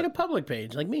like Well, that. you need a public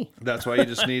page like me. That's why you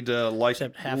just need to like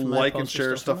Except half of my and posts are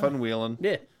share still stuff on Wheelin'.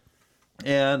 Yeah.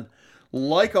 And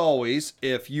like always,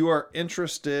 if you are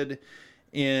interested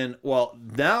in, well,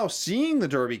 now seeing the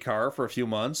Derby car for a few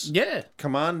months, Yeah.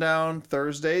 come on down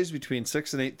Thursdays between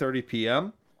 6 and 8:30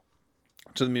 p.m.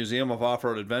 to the Museum of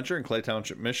Off-Road Adventure in Clay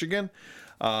Township, Michigan.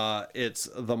 It's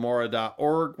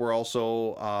themora.org. We're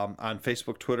also on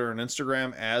Facebook, Twitter, and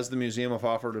Instagram as the Museum of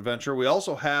Off-Road Adventure. We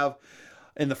also have,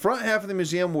 in the front half of the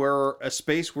museum, where a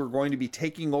space we're going to be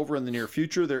taking over in the near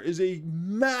future, there is a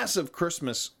massive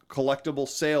Christmas collectible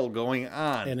sale going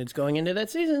on. And it's going into that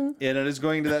season. And it is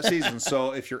going into that season.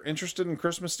 So if you're interested in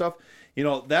Christmas stuff,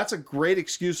 that's a great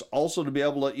excuse also to be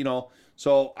able to,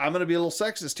 so I'm going to be a little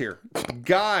sexist here.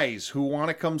 Guys who want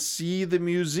to come see the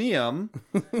museum,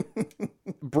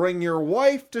 bring your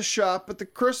wife to shop at the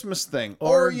Christmas thing.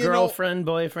 Or girlfriend,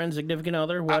 boyfriend, significant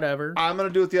other, whatever. I'm going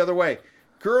to do it the other way.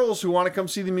 Girls who want to come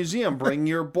see the museum, bring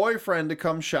your boyfriend to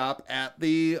come shop at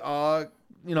the,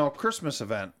 Christmas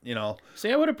event,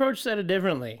 See, I would approach that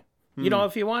differently.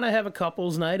 If you want to have a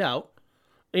couple's night out,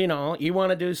 you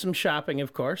want to do some shopping,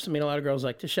 of course. I mean, a lot of girls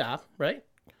like to shop, right?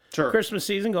 Sure. Christmas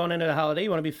season, going into the holiday, you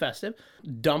want to be festive.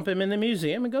 Dump him in the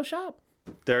museum and go shop.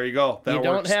 There you go. That You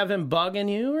don't works. have him bugging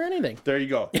you or anything. There you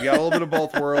go. You got a little bit of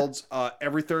both worlds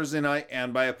every Thursday night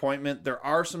and by appointment. There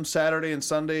are some Saturday and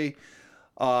Sunday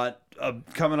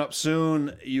coming up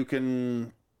soon. You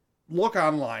can look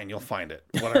online. You'll find it.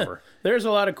 Whatever. There's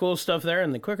a lot of cool stuff there,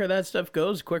 and the quicker that stuff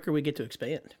goes, the quicker we get to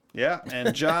expand. Yeah.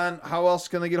 And John, how else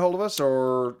can they get hold of us?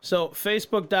 Or So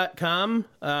Facebook.com,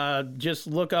 just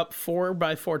look up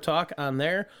 4x4 Talk on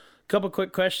there. A couple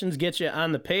quick questions get you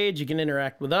on the page. You can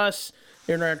interact with us,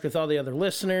 interact with all the other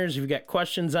listeners. If you've got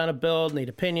questions on a build, need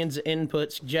opinions,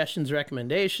 input, suggestions,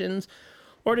 recommendations,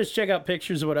 or just check out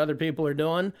pictures of what other people are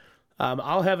doing.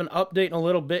 I'll have an update in a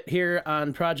little bit here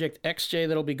on Project XJ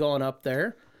that'll be going up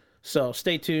there. So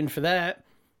stay tuned for that.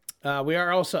 We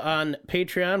are also on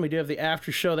Patreon. We do have the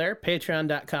after show there,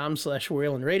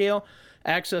 patreon.com/WheelInRadio.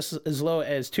 Access as low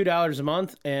as $2 a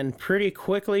month. And pretty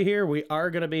quickly here, we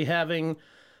are going to be having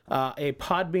a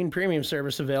Podbean premium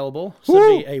service available. So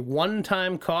it'll be a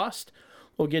one-time cost.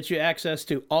 We'll get you access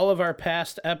to all of our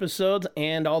past episodes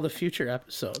and all the future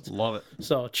episodes. love it.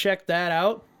 So check that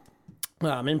out.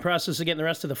 I'm in process of getting the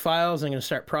rest of the files. I'm going to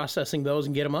start processing those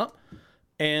and get them up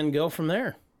and go from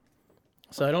there.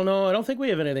 So I don't know. I don't think we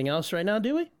have anything else right now,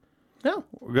 do we? No.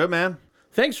 We're good, man.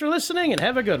 Thanks for listening and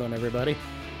have a good one, everybody.